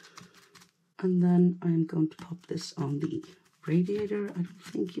 And then I'm going to pop this on the radiator. I don't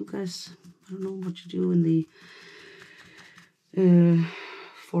think you guys... I don't know what you do in the...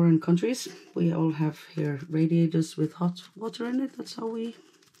 foreign countries. We all have here radiators with hot water in it. That's how we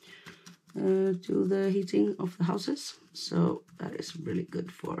do the heating of the houses. So that is really good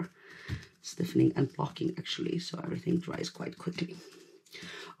for stiffening and blocking, actually, so everything dries quite quickly.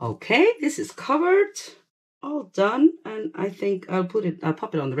 Okay, this is covered, all done, and I think I'll pop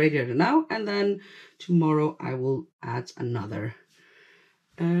it on the radiator now, and then tomorrow I will add another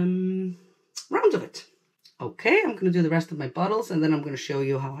round of it. Okay, I'm going to do the rest of my bottles, and then I'm going to show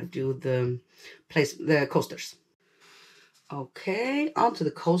you how I do the coasters. Okay, onto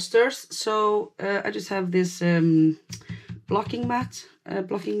the coasters. So I just have this blocking mat,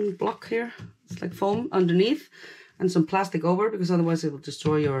 blocking block here. It's like foam underneath and some plastic over, because otherwise it will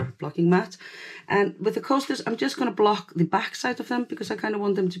destroy your blocking mat. And with the coasters, I'm just going to block the back side of them, because I kind of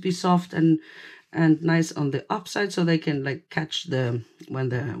want them to be soft and nice on the upside, so they can like catch the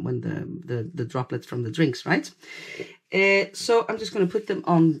droplets from the drinks, right? So I'm just going to put them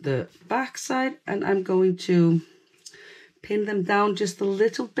on the back side, and I'm going to pin them down just a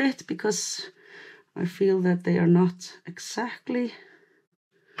little bit, because I feel that they are not exactly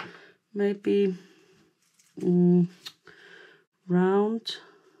maybe round.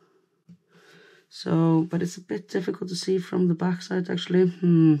 So, but it's a bit difficult to see from the back side, actually.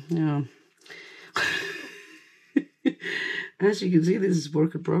 Yeah. As you can see, this is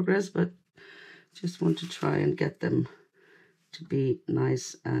work in progress, but just want to try and get them to be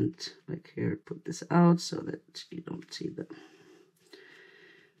nice and like here, put this out so that you don't see the.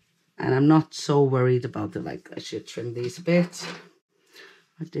 And I'm not so worried about the, like, I should trim these a bit.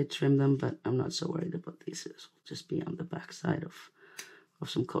 I did trim them, but I'm not so worried about these. This will just be on the back side of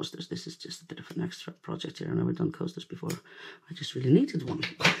some coasters. This is just a bit of an extra project here. I've never done coasters before. I just really needed one.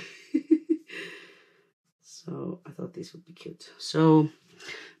 So I thought these would be cute. So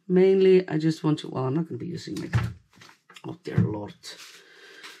mainly I just want to, well, I'm not going to be using my, oh dear Lord.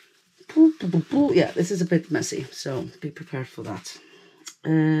 Yeah, this is a bit messy, so be prepared for that.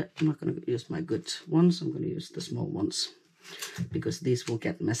 I'm not going to use my good ones. I'm going to use the small ones because these will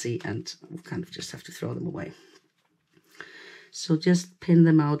get messy and we'll kind of just have to throw them away. So just pin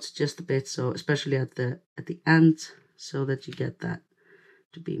them out just a bit, so especially at the end, so that you get that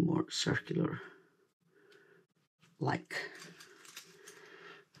to be more circular like.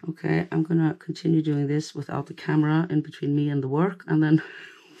 Okay, I'm gonna continue doing this without the camera in between me and the work, and then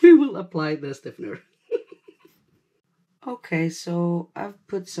we will apply the stiffener. Okay, so I've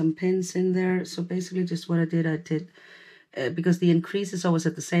put some pins in there. So basically just what I did, because the increase is always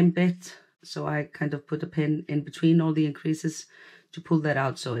at the same bit, so I kind of put a pin in between all the increases to pull that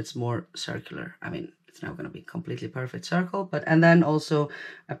out so it's more circular. I mean, it's not going to be completely perfect circle, but, and then also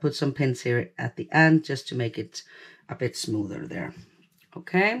I put some pins here at the end just to make it a bit smoother there.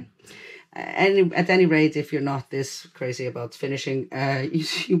 Okay. At any rate, if you're not this crazy about finishing,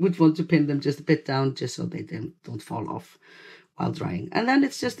 you would want to pin them just a bit down just so they don't fall off while drying. And then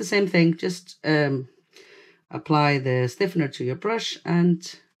it's just the same thing. Just apply the stiffener to your brush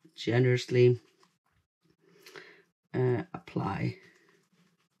and generously apply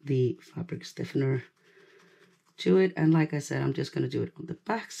the fabric stiffener to it. And like I said, I'm just going to do it on the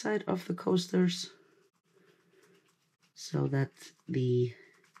back side of the coasters so that the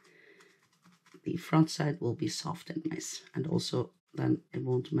front side will be soft and nice, and also then it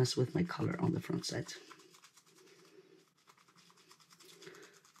won't mess with my color on the front side.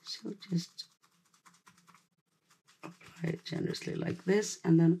 So just apply it generously like this,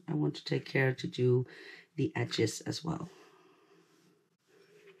 and then I want to take care to do the edges as well.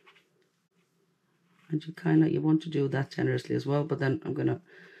 And you want to do that generously as well, but then I'm gonna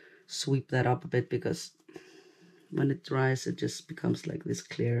sweep that up a bit because when it dries it just becomes like this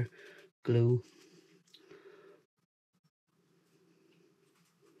clear glue.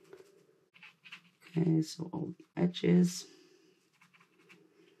 Okay, so all the edges.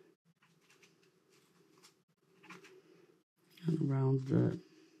 And around the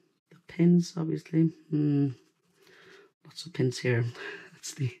pins, obviously. Lots of pins here.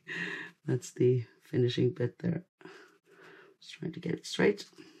 That's the finishing bit there. Just trying to get it straight.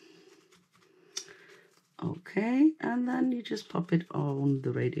 Okay, and then you just pop it on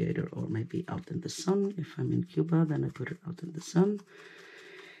the radiator or maybe out in the sun. If I'm in Cuba, then I put it out in the sun.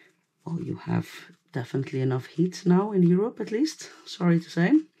 Well, you have definitely enough heat now in Europe, at least. Sorry to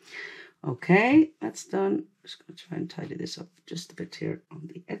say. Okay, that's done. Just going to try and tidy this up just a bit here on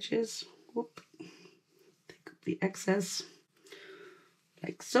the edges. Whoop. Take up the excess,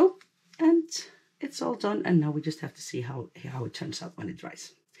 like so. And it's all done. And now we just have to see how it turns out when it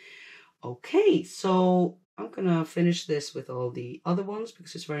dries. Okay, so I'm gonna finish this with all the other ones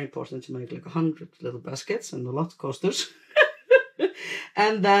because it's very important to make like 100 little baskets and a lot of coasters.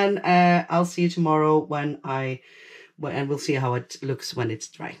 And then I'll see you tomorrow and we'll see how it looks when it's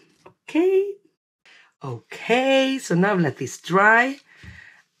dry. Okay. Okay, so now let these dry,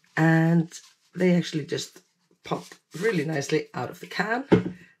 and they actually just pop really nicely out of the can.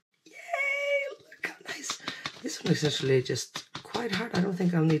 Yay! Look how nice. This one is actually just quite hard. I don't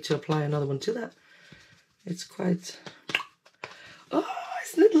think I'll need to apply another one to that. It's quite... Oh,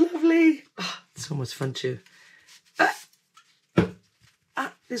 isn't it lovely? Oh, it's so much fun too.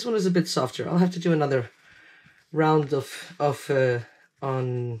 This one is a bit softer. I'll have to do another round of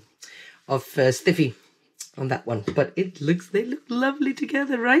stiffy on that one. But they look lovely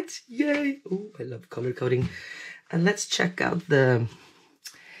together, right? Yay! Oh, I love color coding. And let's check out the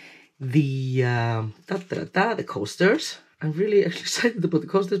coasters. I'm really actually excited about the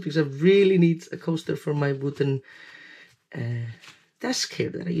coasters because I really need a coaster for my wooden desk here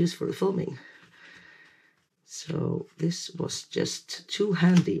that I use for the filming. So this was just too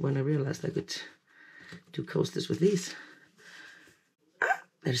handy when I realized I could do coasters with these.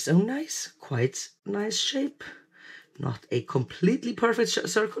 They're so nice, quite nice shape. Not a completely perfect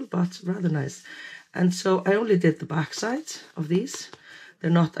circle, but rather nice. And so I only did the back side of these. They're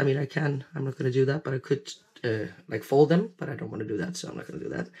not, I mean, I'm not going to do that, but I could like fold them, but I don't want to do that, so I'm not going to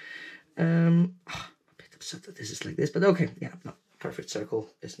do that. I'm a bit upset that this is like this, but okay, yeah, no, perfect circle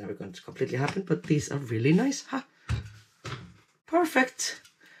is never going to completely happen, but these are really nice, huh? Perfect.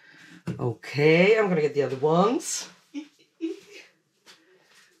 Okay, I'm gonna get the other ones.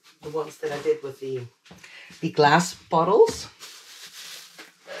 The ones that I did with the glass bottles.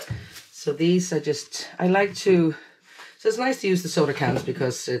 So these I like to, so it's nice to use the soda cans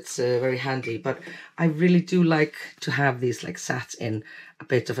because it's very handy, but I really do like to have these like sat in a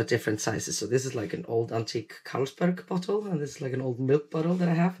bit of a different sizes. So this is like an old antique Carlsberg bottle, and this is like an old milk bottle that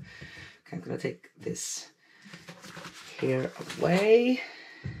I have. Okay, I'm gonna take this here away.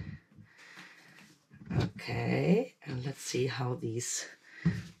 Okay, and let's see how these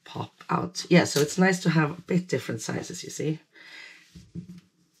pop out. Yeah, so it's nice to have a bit different sizes, you see.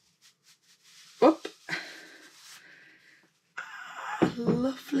 Whoop.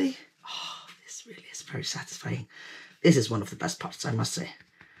 Lovely. Oh, this really is very satisfying. This is one of the best parts, I must say.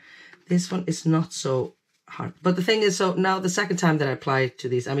 This one is not so hard. But the thing is, so now the second time that I apply to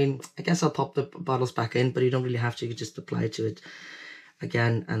these, I mean, I guess I'll pop the bottles back in, but you don't really have to. You can just apply to it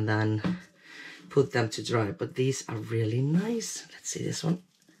again and then put them to dry. But these are really nice. Let's see this one.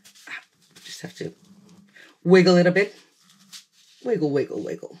 Just have to wiggle it a bit. Wiggle, wiggle,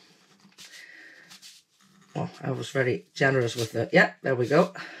 wiggle. Oh, I was very generous with the, yeah, there we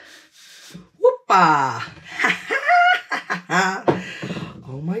go. Whoopa!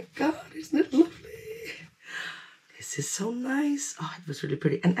 Oh my God, isn't it lovely? This is so nice. Oh, it was really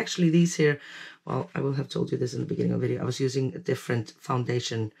pretty. And actually these here, well, I will have told you this in the beginning of the video. I was using a different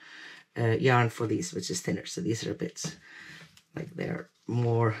foundation yarn for these, which is thinner. So these are a bit, like they're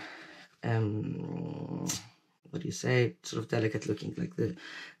more, what do you say, sort of delicate looking, like the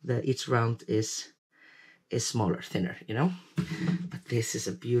each round is smaller, thinner, you know. But this is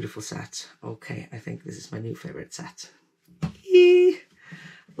a beautiful set. Okay, I think this is my new favorite set.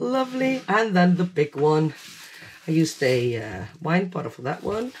 Lovely. And then the big one. I used a wine bottle for that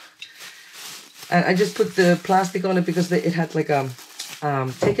one. And I just put the plastic on it because it had like a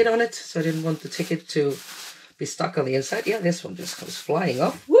ticket on it, so I didn't want the ticket to be stuck on the inside. Yeah, this one just comes flying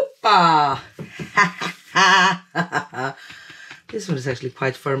off. Whoopah! This one is actually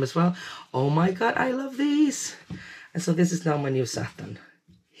quite firm as well. Oh my God, I love these. And so this is now my new satin.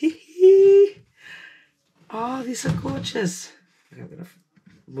 Oh, these are gorgeous. I'm gonna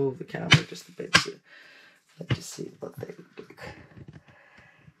move the camera just a bit to let you see what they look like.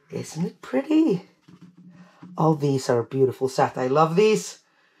 Isn't it pretty? Oh, these are a beautiful set. I love these.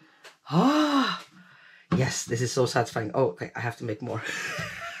 Ah, yes, this is so satisfying. Oh, okay, I have to make more.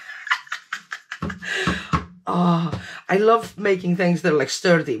 Oh, I love making things that are like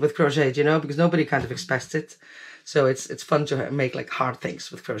sturdy with crochet, you know, because nobody kind of expects it. So it's fun to make like hard things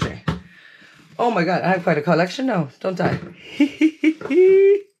with crochet. Oh my God, I have quite a collection now, don't I?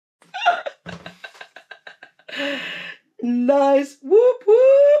 Nice. Whoop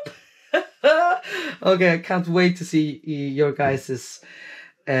whoop. Okay, I can't wait to see your guys's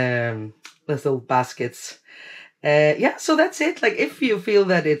little baskets. Yeah, so that's it. Like, if you feel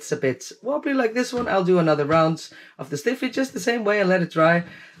that it's a bit wobbly like this one, I'll do another round of the stiffy just the same way and let it dry.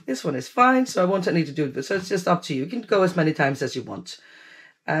 This one is fine, so I won't need to do this. So it's just up to you. You can go as many times as you want.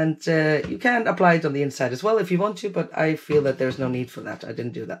 And you can apply it on the inside as well if you want to, but I feel that there's no need for that. I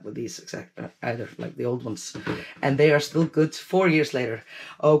didn't do that with these either, like the old ones. And they are still good 4 years later.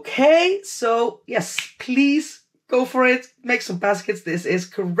 Okay, so yes, please go for it. Make some baskets. This is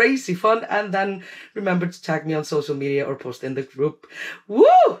crazy fun. And then remember to tag me on social media or post in the group. Woo!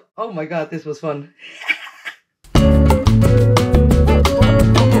 Oh my God, this was fun.